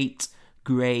great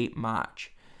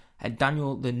match. And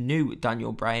the new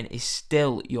Daniel Bryan is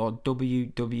still your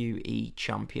WWE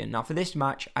champion. Now, for this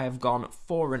match, I have gone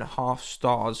 4.5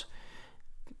 stars.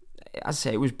 As I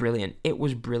say, it was brilliant. It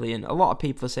was brilliant. A lot of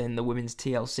people are saying the women's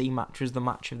TLC match was the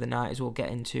match of the night, as we'll get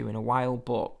into in a while,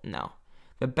 but no.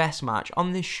 The best match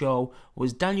on this show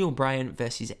was Daniel Bryan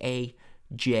versus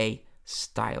AJ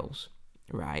Styles.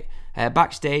 Right.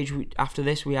 Backstage, after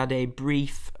this, we had a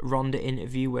brief Ronda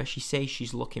interview where she says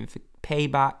she's looking for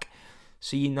payback.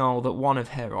 So you know that one of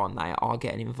her or Nia are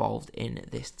getting involved in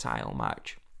this title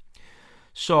match.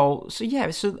 So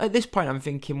at this point I'm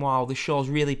thinking, wow, the show's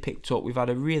really picked up. We've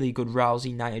had a really good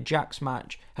Rousey-Nia Jax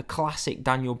match, a classic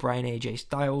Daniel Bryan AJ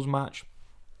Styles match.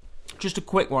 Just a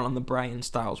quick one on the Bryan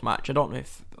Styles match. I don't know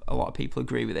if a lot of people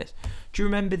agree with this. Do you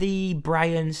remember the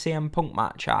Bryan CM Punk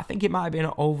match? I think it might have been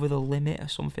Over the Limit or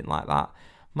something like that.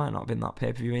 Might not have been that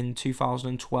pay-per-view in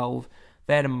 2012.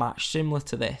 They had a match similar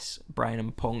to this, Bryan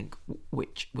and Punk,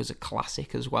 which was a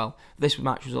classic as well. This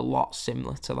match was a lot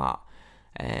similar to that.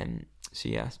 So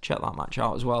yeah, check that match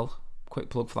out as well. Quick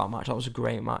plug for that match. That was a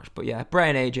great match. But yeah,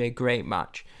 Bryan AJ, great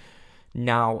match.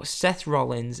 Now, Seth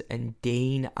Rollins and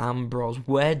Dean Ambrose.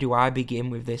 Where do I begin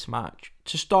with this match?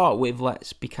 To start with,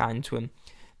 let's be kind to them.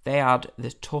 They had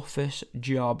the toughest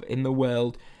job in the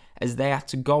world, as they had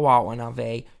to go out and have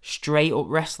a straight-up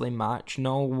wrestling match,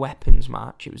 no weapons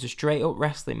match. It was a straight-up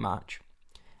wrestling match,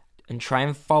 and try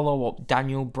and follow up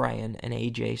Daniel Bryan and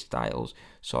AJ Styles.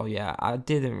 So yeah, I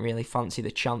didn't really fancy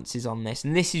the chances on this.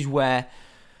 And this is where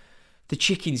the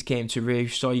chickens came to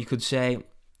roost, so you could say.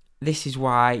 This is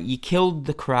why you killed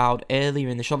the crowd earlier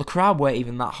in the show. The crowd weren't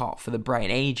even that hot for the Bryan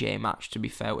AJ match, to be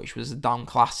fair, which was a damn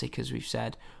classic, as we've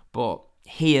said. But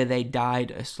here they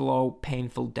died a slow,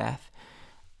 painful death.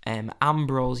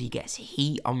 Ambrose, he gets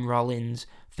heat on Rollins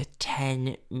for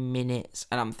 10 minutes.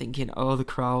 And I'm thinking, oh, the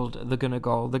crowd, they're going to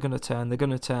go, they're going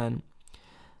to turn.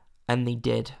 And they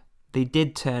did. They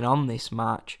did turn on this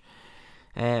match.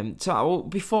 So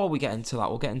before we get into that,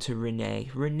 we'll get into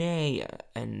Renee. Renee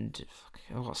and...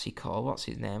 what's he called? What's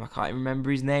his name? I can't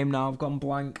remember his name now. I've gone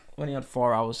blank when he had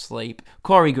 4 hours sleep.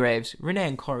 Corey Graves. Renee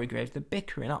and Corey Graves, they're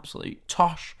bickering absolute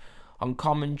tosh on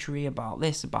commentary about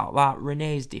this, about that.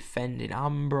 Renee's defending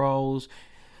Ambrose.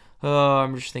 Oh,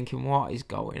 I'm just thinking, what is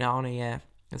going on here?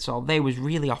 And so they was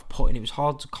really off-putting. It was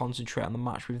hard to concentrate on the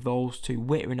match with those two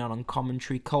whittering on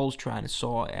commentary. Cole's trying to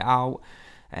sort it out.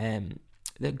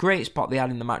 The great spot they had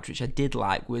in the match, which I did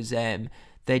like, was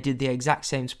They did the exact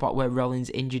same spot where Rollins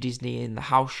injured his knee in the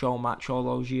house show match all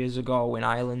those years ago in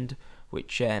Ireland,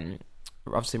 which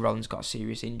obviously Rollins got a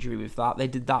serious injury with that. They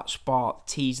did that spot,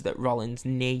 teased that Rollins'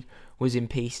 knee was in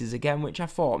pieces again, which I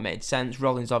thought made sense.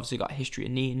 Rollins obviously got a history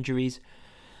of knee injuries.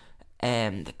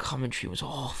 The commentary was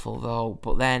awful though,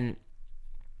 but then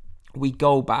we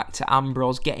go back to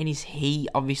Ambrose getting his heat,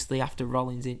 obviously after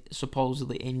Rollins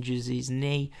supposedly injures his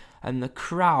knee, and the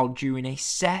crowd during a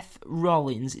Seth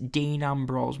Rollins-Dean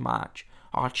Ambrose match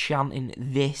are chanting,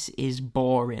 "This is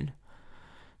boring."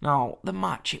 Now, the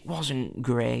match, it wasn't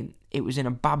great. It was in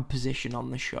a bad position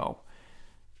on the show.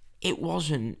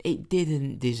 It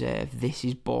didn't deserve "this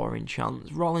is boring"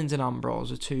 chants. Rollins and Ambrose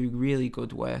are two really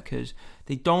good workers.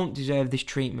 They don't deserve this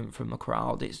treatment from the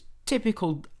crowd. It's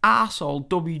typical arsehole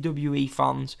WWE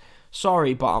fans.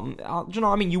 Sorry, but do you know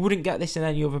what I mean? You wouldn't get this in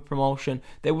any other promotion.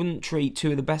 They wouldn't treat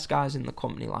two of the best guys in the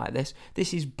company like this.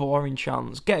 This is boring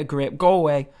chants. Get a grip. Go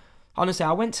away. Honestly,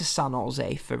 I went to San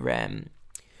Jose for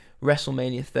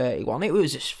WrestleMania 31. It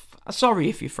was just... Sorry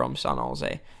if you're from San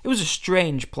Jose. It was a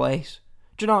strange place.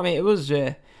 Do you know what I mean? It was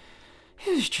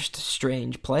just a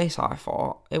strange place, I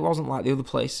thought. It wasn't like the other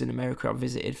places in America I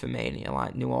visited for Mania,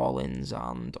 like New Orleans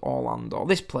and Orlando.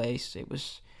 This place, it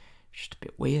was just a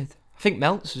bit weird. I think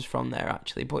Meltzer's from there,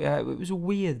 actually, but yeah, it was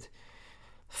weird.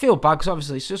 I feel bad, because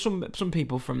obviously some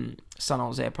people from San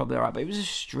Jose are probably alright, but it was a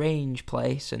strange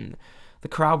place, and the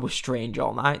crowd was strange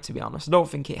all night, to be honest. I don't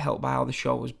think it helped by how the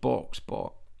show was booked,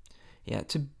 but yeah,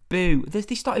 to boo. They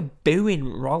started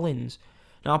booing Rollins.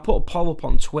 Now, I put a poll up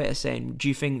on Twitter saying, do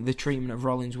you think the treatment of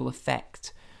Rollins will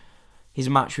affect his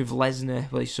match with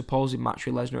Lesnar, well, his supposed match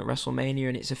with Lesnar at WrestleMania,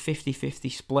 and it's a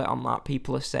 50-50 split on that.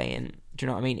 People are saying, do you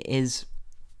know what I mean, is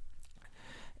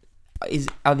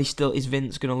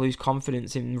Vince going to lose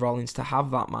confidence in Rollins to have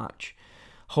that match?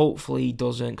 Hopefully he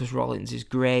doesn't, because Rollins is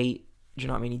great. Do you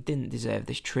know what I mean? He didn't deserve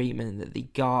this treatment that they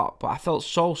got, but I felt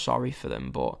so sorry for them.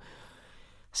 But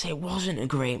say it wasn't a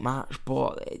great match,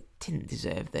 but it didn't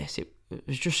deserve this. It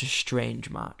was just a strange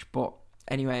match. But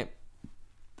anyway,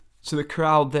 so the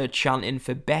crowd, they're chanting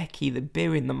for Becky, they're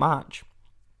booing the match.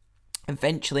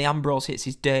 Eventually Ambrose hits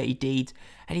his dirty deeds,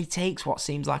 and he takes what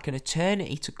seems like an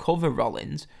eternity to cover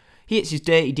Rollins. He hits his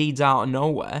dirty deeds out of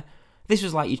nowhere. This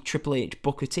was like your Triple H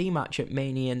Booker T match at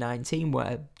Mania 19,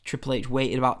 where Triple H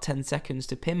waited about 10 seconds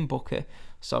to pin Booker.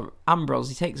 So Ambrose,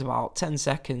 he takes about 10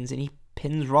 seconds and he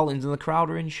pins Rollins, and the crowd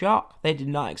are in shock. They did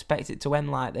not expect it to end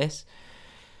like this.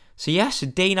 So yes,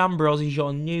 Dean Ambrose is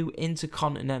your new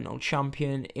Intercontinental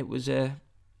Champion. It was an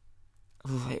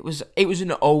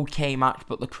okay match,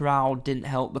 but the crowd didn't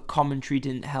help. The commentary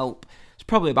didn't help. It's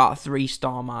probably about a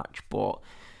 3-star match, but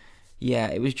yeah,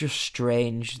 it was just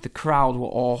strange. The crowd were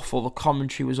awful. The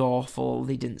commentary was awful.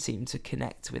 They didn't seem to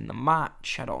connect in the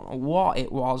match. I don't know what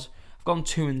it was. I've gone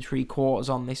 2 3/4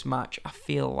 on this match. I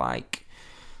feel like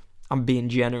I'm being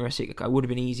generous. It would have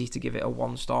been easy to give it a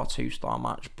 1-star, 2-star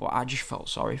match, but I just felt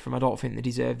sorry for them. I don't think they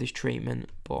deserve this treatment,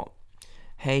 but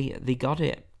hey, they got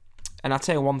it. And I'll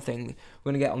tell you one thing,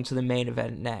 we're going to get onto the main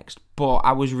event next, but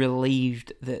I was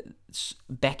relieved that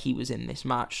Becky was in this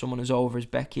match, someone as over as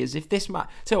Becky. As if this match,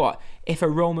 tell you what, if a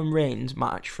Roman Reigns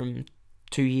match from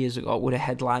 2 years ago would have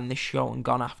headlined this show and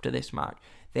gone after this match,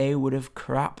 they would have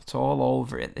crapped all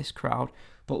over it, this crowd.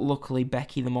 But luckily,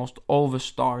 Becky, the most over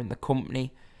star in the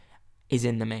company, is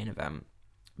in the main event,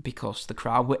 because the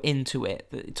crowd were into it.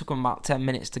 It took them about 10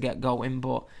 minutes to get going,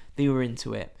 but they were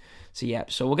into it. So yeah,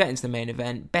 so we'll get into the main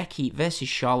event. Becky versus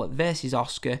Charlotte versus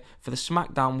Asuka for the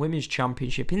SmackDown Women's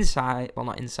Championship in a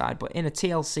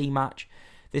TLC match.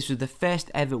 This was the first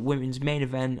ever women's main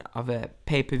event of a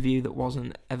pay-per-view that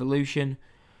wasn't Evolution.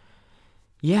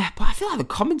 Yeah, but I feel like the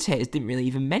commentators didn't really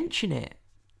even mention it.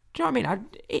 Do you know what I mean?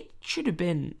 It should have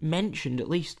been mentioned at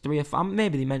least 3 or 4.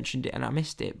 Maybe they mentioned it and I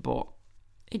missed it, but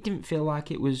it didn't feel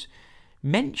like it was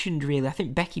mentioned really. I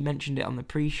think Becky mentioned it on the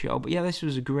pre-show, but yeah, this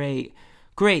was a great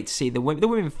to see the women. The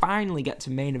women finally get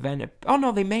to main event. Oh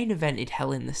no, they main evented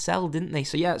Hell in a Cell, didn't they?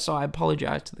 So yeah, so I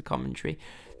apologise to the commentary.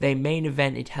 They main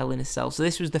evented Hell in a Cell. So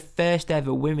this was the first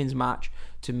ever women's match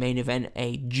to main event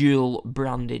a dual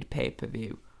branded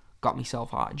pay-per-view. Got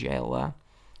myself out of jail there,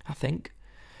 I think.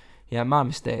 Yeah, my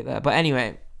mistake there. But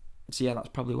anyway, so yeah, that's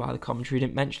probably why the commentary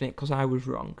didn't mention it, because I was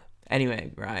wrong.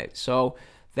 Anyway, right, so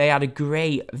they had a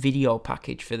great video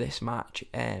package for this match.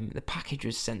 The package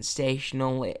was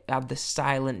sensational. It had the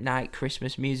Silent Night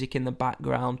Christmas music in the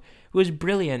background. It was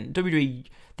brilliant. WWE,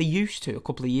 they used to, a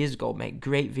couple of years ago, make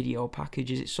great video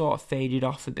packages. It sort of faded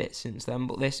off a bit since then,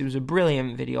 but it was a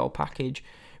brilliant video package.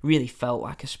 Really felt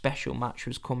like a special match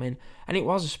was coming, and it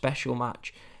was a special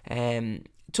match. It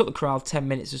took the crowd 10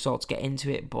 minutes or so to get into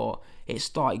it, but it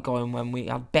started going when we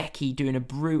had Becky doing a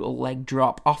brutal leg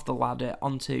drop off the ladder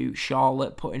onto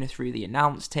Charlotte, putting her through the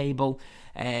announce table.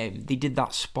 They did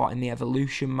that spot in the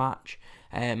Evolution match,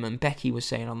 and Becky was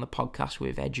saying on the podcast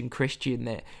with Edge and Christian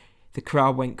that the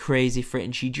crowd went crazy for it,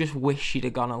 and she just wished she'd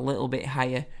have gone a little bit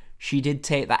higher. She did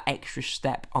take that extra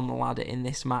step on the ladder in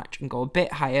this match and go a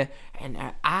bit higher, and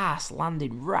her ass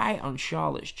landed right on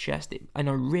Charlotte's chest, and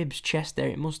her ribs chest there.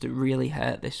 It must have really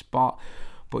hurt this spot.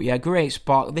 But yeah, great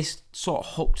spot. This sort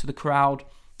of hooked the crowd.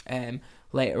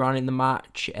 Later on in the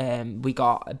match, we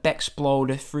got a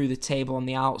Bexploder through the table on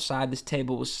the outside. This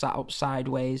table was sat up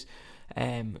sideways.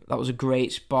 That was a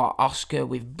great spot. Asuka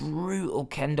with brutal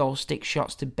kendo stick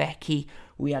shots to Becky.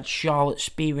 We had Charlotte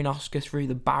spearing Asuka through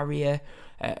the barrier.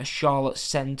 A Charlotte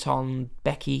senton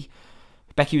Becky.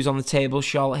 Becky was on the table.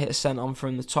 Charlotte hit a senton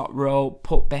from the top rope,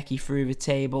 put Becky through the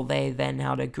table. They then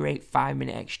had a great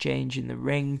 5-minute exchange in the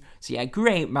ring. So yeah,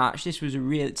 great match. This was a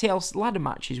real TLC ladder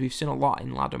matches. We've seen a lot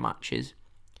in ladder matches.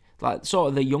 Like sort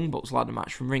of the Young Bucks ladder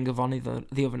match from Ring of Honor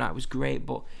the other night was great,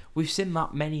 but we've seen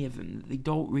that many of them. They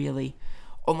don't really,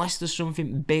 unless there's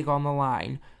something big on the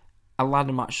line, a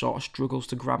ladder match sort of struggles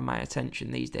to grab my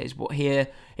attention these days. But here,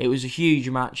 it was a huge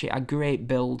match. It had great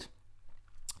build,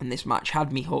 and this match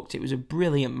had me hooked. It was a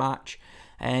brilliant match.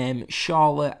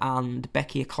 Charlotte and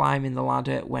Becky are climbing the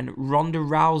ladder when Ronda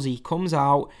Rousey comes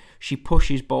out. She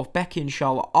pushes both Becky and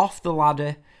Charlotte off the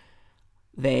ladder.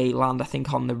 They land, I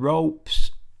think, on the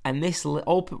ropes. And this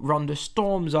Ronda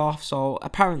storms off, so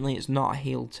apparently it's not a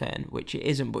heel turn, which it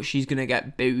isn't, but she's going to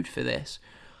get booed for this.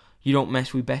 You don't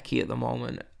mess with Becky at the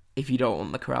moment if you don't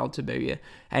want the crowd to boo you.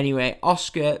 Anyway,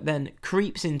 Asuka then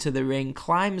creeps into the ring,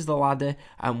 climbs the ladder,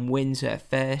 and wins her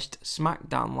first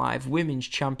SmackDown Live Women's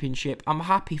Championship. I'm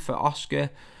happy for Asuka.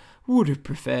 Would have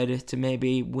preferred her to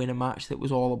maybe win a match that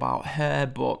was all about her,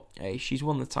 but hey, she's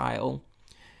won the title.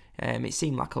 It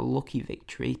seemed like a lucky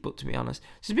victory, but to be honest,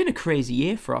 it's been a crazy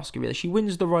year for Asuka, really. She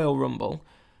wins the Royal Rumble.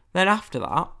 Then after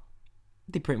that,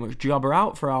 they pretty much job her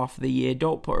out for half of the year,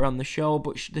 don't put her on the show,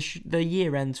 but the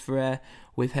year ends for her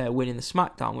with her winning the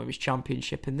SmackDown Women's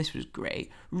Championship, and this was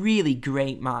great. Really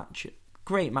great match.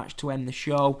 Great match to end the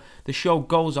show. The show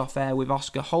goes off air with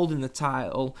Asuka holding the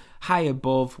title high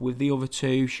above with the other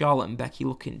two, Charlotte and Becky,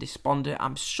 looking despondent.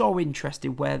 I'm so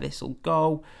interested where this will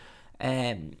go.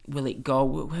 Will it go?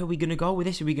 Where are we going to go with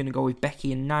this? Are we going to go with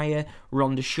Becky and Nia,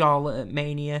 Ronda, Charlotte at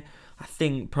Mania? I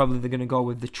think probably they're going to go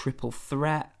with the triple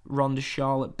threat, Ronda,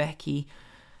 Charlotte, Becky.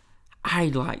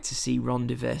 I'd like to see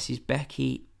Ronda versus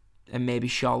Becky and maybe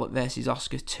Charlotte versus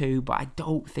Asuka too, but I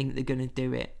don't think they're going to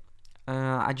do it.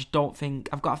 I just don't think...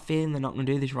 I've got a feeling they're not going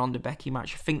to do this Ronda-Becky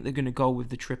match. I think they're going to go with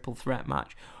the triple threat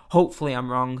match. Hopefully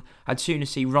I'm wrong. I'd sooner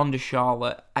see Ronda,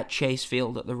 Charlotte at Chase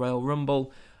Field at the Royal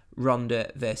Rumble,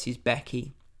 Ronda versus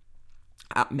Becky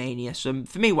at Mania. So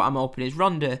for me, what I'm hoping is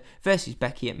Ronda versus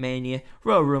Becky at Mania,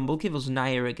 Royal Rumble, give us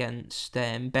Nia against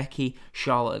Becky,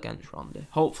 Charlotte against Ronda.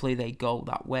 Hopefully they go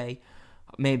that way.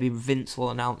 Maybe Vince will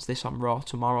announce this on Raw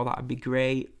tomorrow. That would be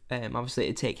great. Obviously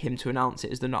it'd take him to announce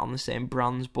it as they're not on the same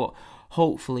brands, but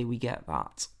hopefully we get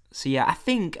that. So yeah, I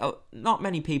think not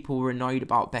many people were annoyed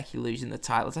about Becky losing the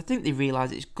titles. I think they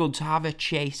realise it's good to have her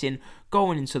chasing,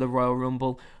 going into the Royal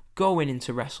Rumble, going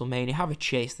into WrestleMania, have her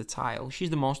chase the title. She's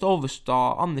the most over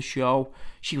star on the show.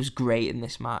 She was great in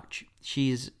this match.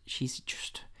 She's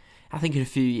just... I think in a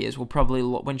few years, we'll probably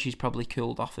look, when she's probably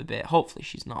cooled off a bit, hopefully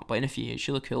she's not, but in a few years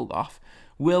she'll have cooled off,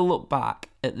 we'll look back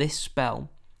at this spell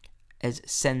as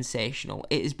sensational.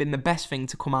 It has been the best thing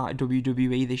to come out of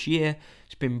WWE this year.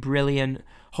 It's been brilliant.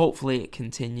 Hopefully it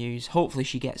continues. Hopefully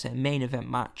she gets a main event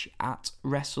match at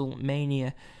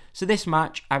WrestleMania. So this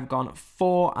match, I've gone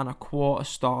 4.25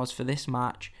 stars for this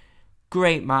match.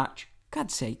 Great match.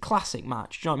 I'd say classic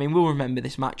match. Do you know what I mean? We'll remember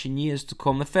this match in years to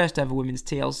come. The first ever women's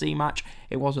TLC match.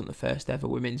 It wasn't the first ever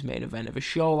women's main event of a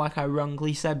show, like I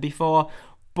wrongly said before,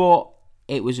 but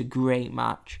it was a great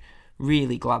match.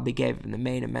 Really glad they gave him the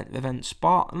main event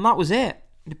spot, and that was it.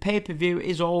 The pay-per-view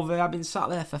is over. I've been sat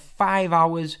there for 5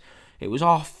 hours. It was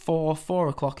off 4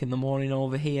 o'clock in the morning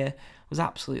over here. I was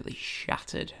absolutely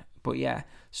shattered. But yeah,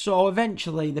 so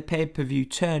eventually the pay-per-view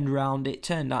turned around. It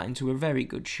turned out into a very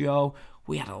good show.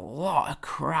 We had a lot of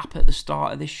crap at the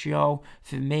start of this show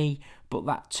for me, but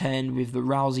that turned with the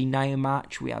Rousey-Nia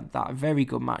match. We had that very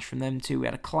good match from them too. We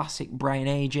had a classic Bryan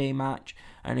AJ match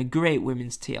and a great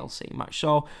women's TLC match.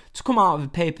 So to come out of a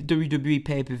WWE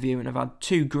pay-per-view and have had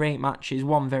 2 great matches,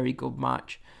 1 very good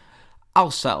match,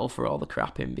 I'll settle for all the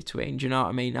crap in between. Do you know what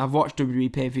I mean? I've watched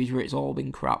WWE pay-per-views where it's all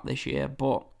been crap this year,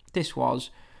 but this was,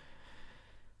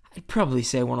 I'd probably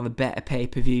say, one of the better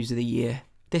pay-per-views of the year.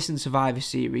 this and Survivor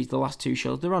Series, the last two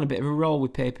shows, they're on a bit of a roll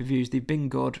with pay-per-views. They've been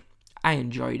good. I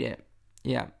enjoyed it.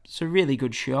 Yeah, it's a really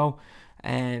good show.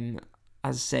 As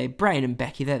I say, Bryan and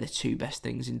Becky, they're the two best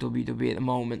things in WWE at the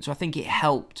moment. So I think it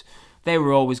helped. They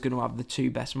were always going to have the two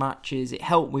best matches. It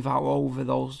helped with how over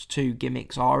those two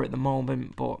gimmicks are at the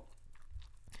moment. But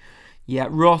yeah,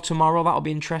 Raw tomorrow, that'll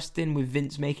be interesting with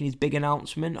Vince making his big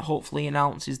announcement. Hopefully he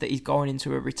announces that he's going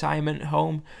into a retirement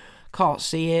home. Can't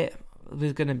see it.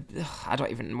 I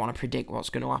don't even want to predict what's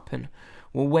going to happen.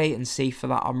 We'll wait and see for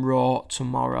that on Raw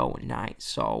tomorrow night.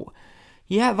 So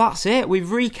yeah, that's it. We've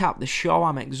recapped the show.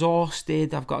 I'm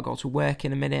exhausted. I've got to go to work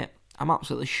in a minute. I'm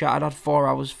absolutely shattered. I had 4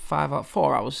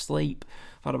 hours sleep.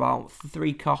 I've had about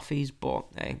 3 coffees, but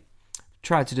hey,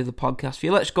 tried to do the podcast for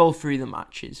you. Let's go through the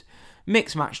matches.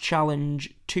 Mixed Match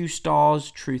Challenge, 2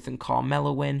 stars, Truth and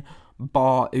Carmella win.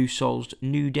 Bar Usos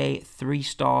New Day, 3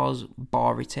 stars,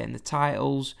 Bar retain the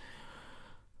titles.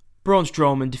 Braun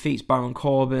Strowman defeats Baron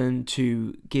Corbin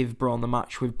to give Braun the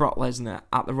match with Brock Lesnar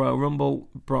at the Royal Rumble.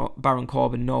 Baron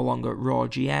Corbin no longer Raw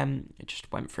GM. It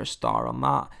just went for a star on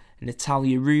that.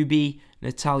 Natalia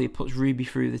puts Ruby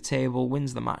through the table,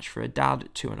 wins the match for her dad,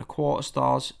 2.25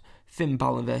 stars. Finn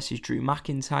Balor versus Drew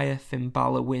McIntyre. Finn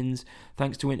Balor wins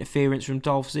thanks to interference from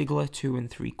Dolph Ziggler,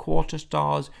 2.75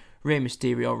 stars. Rey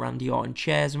Mysterio, Randy Orton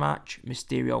chairs match.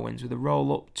 Mysterio wins with a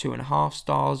roll-up, 2.5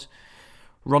 stars.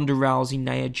 Ronda Rousey,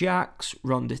 Nia Jax.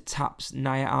 Ronda taps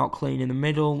Nia out clean in the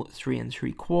middle,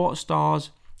 3.75 stars.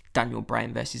 Daniel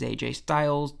Bryan versus AJ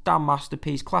Styles. Dan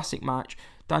Masterpiece, classic match.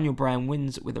 Daniel Bryan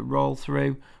wins with a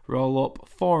roll-through, roll-up,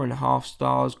 4.5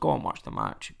 stars. Go and watch the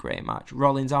match, great match.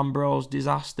 Rollins Ambrose,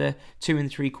 disaster,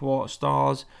 2.75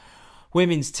 stars.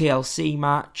 Women's TLC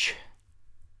match.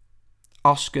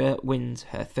 Asuka wins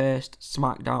her first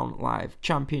SmackDown Live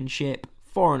Championship,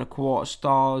 4.25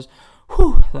 stars.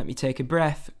 Whew, let me take a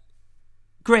breath.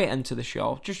 Great end to the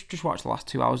show. Just watch the last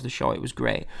 2 hours of the show, it was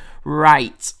great.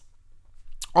 Right.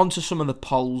 On to some of the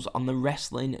polls on the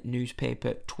Wrestling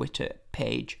Newspaper Twitter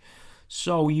page.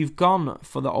 So you've gone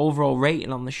for the overall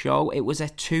rating on the show. It was a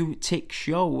 2-tick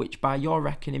show, which by your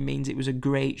reckoning means it was a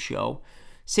great show.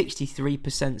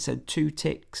 63% said 2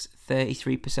 ticks,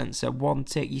 33% said 1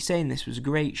 tick. You're saying this was a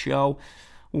great show.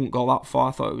 Wouldn't go that far,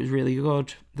 I thought it was really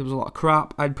good. There was a lot of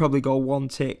crap. I'd probably go 1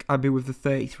 tick. I'd be with the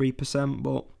 33%,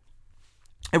 but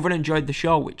everyone enjoyed the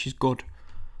show, which is good.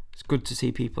 It's good to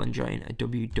see people enjoying a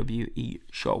WWE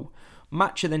show.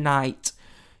 Match of the night.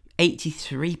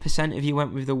 83% of you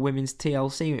went with the women's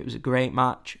TLC. It was a great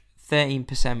match.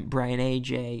 13% Bryan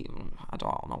AJ. I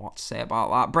don't know what to say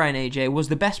about that. Bryan AJ was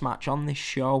the best match on this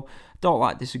show. Don't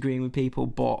like disagreeing with people,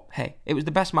 but hey, it was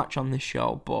the best match on this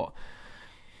show. But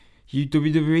you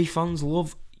WWE fans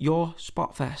love your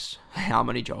spot fest. I'm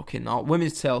only joking. No,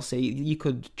 women's TLC, you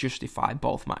could justify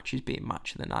both matches being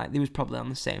match of the night. They was probably on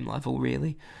the same level,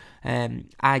 really.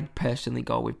 I'd personally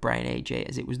go with Bryan AJ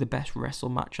as it was the best wrestle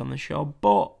match on the show,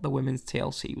 but the women's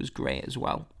TLC was great as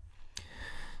well.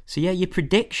 So yeah, your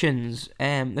predictions.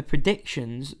 The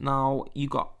predictions, now you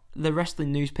got the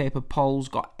Wrestling Newspaper polls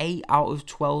got 8 out of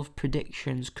 12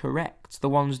 predictions correct. The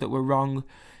ones that were wrong,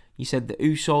 you said the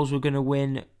Usos were going to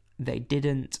win, they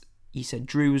didn't. You said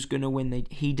Drew was going to win,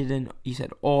 he didn't. You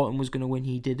said Orton was going to win,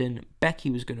 he didn't.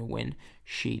 Becky was going to win,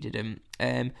 she didn't.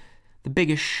 The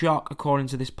biggest shock, according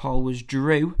to this poll, was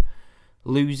Drew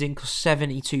losing, because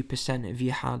 72% of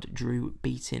you had Drew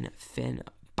beating Finn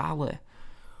Balor.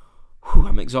 Whew,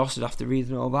 I'm exhausted after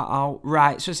reading all that out.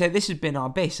 Right, so say this has been our,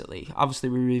 obviously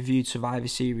we reviewed Survivor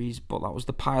Series, but that was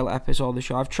the pilot episode of the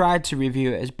show. I've tried to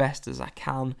review it as best as I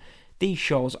can. These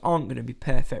shows aren't going to be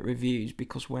perfect reviews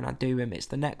because when I do them, it's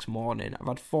the next morning. I've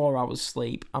had 4 hours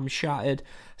sleep. I'm shattered.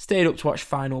 Stayed up to watch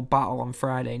Final Battle on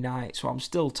Friday night, so I'm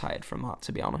still tired from that,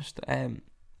 to be honest.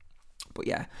 But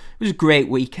yeah, it was a great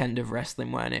weekend of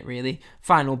wrestling, weren't it, really?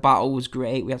 Final Battle was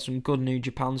great. We had some good New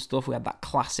Japan stuff. We had that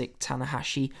classic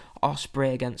Tanahashi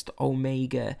Ospreay against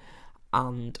Omega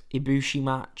and Ibushi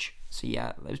match. So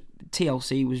yeah,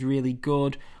 TLC was really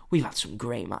good. We've had some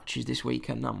great matches this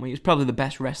weekend, haven't we? It was probably the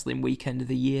best wrestling weekend of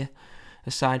the year,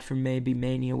 aside from maybe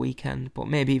Mania weekend, but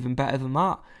maybe even better than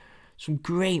that. Some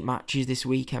great matches this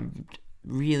weekend.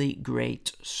 Really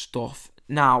great stuff.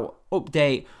 Now,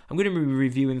 update. I'm going to be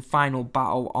reviewing Final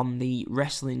Battle on the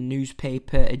Wrestling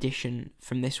Newspaper edition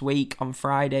from this week on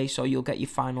Friday, so you'll get your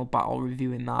Final Battle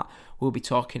reviewing that. We'll be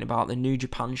talking about the New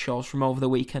Japan shows from over the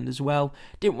weekend as well.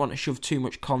 Didn't want to shove too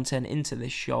much content into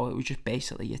this show. It was just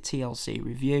basically a TLC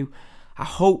review. I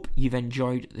hope you've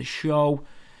enjoyed the show.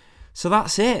 So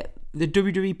that's it. The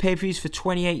WWE pay-per-views for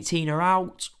 2018 are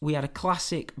out. We had a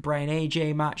classic Bryan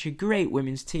AJ match, a great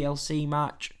women's TLC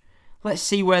match. let's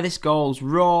see where this goes.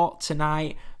 Raw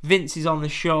tonight. Vince is on the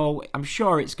show. I'm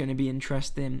sure it's going to be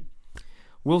interesting.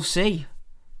 We'll see.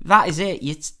 That is it.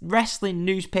 Your wrestling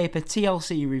newspaper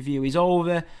TLC review is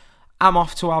over. I'm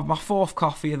off to have my 4th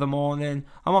coffee of the morning.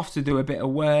 I'm off to do a bit of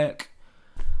work.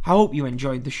 I hope you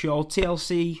enjoyed the show.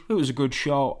 TLC, it was a good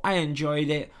show. I enjoyed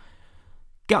it.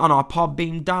 Get on our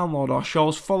Podbean, download our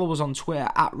shows, follow us on Twitter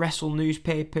at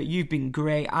WrestleNewspaper. You've been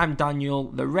great. I'm Daniel.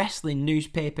 The Wrestling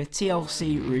Newspaper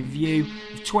TLC review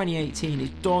of 2018 is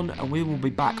done, and we will be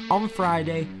back on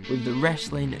Friday with the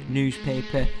Wrestling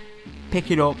Newspaper.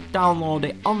 Pick it up, download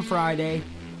it on Friday.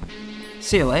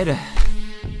 See you later.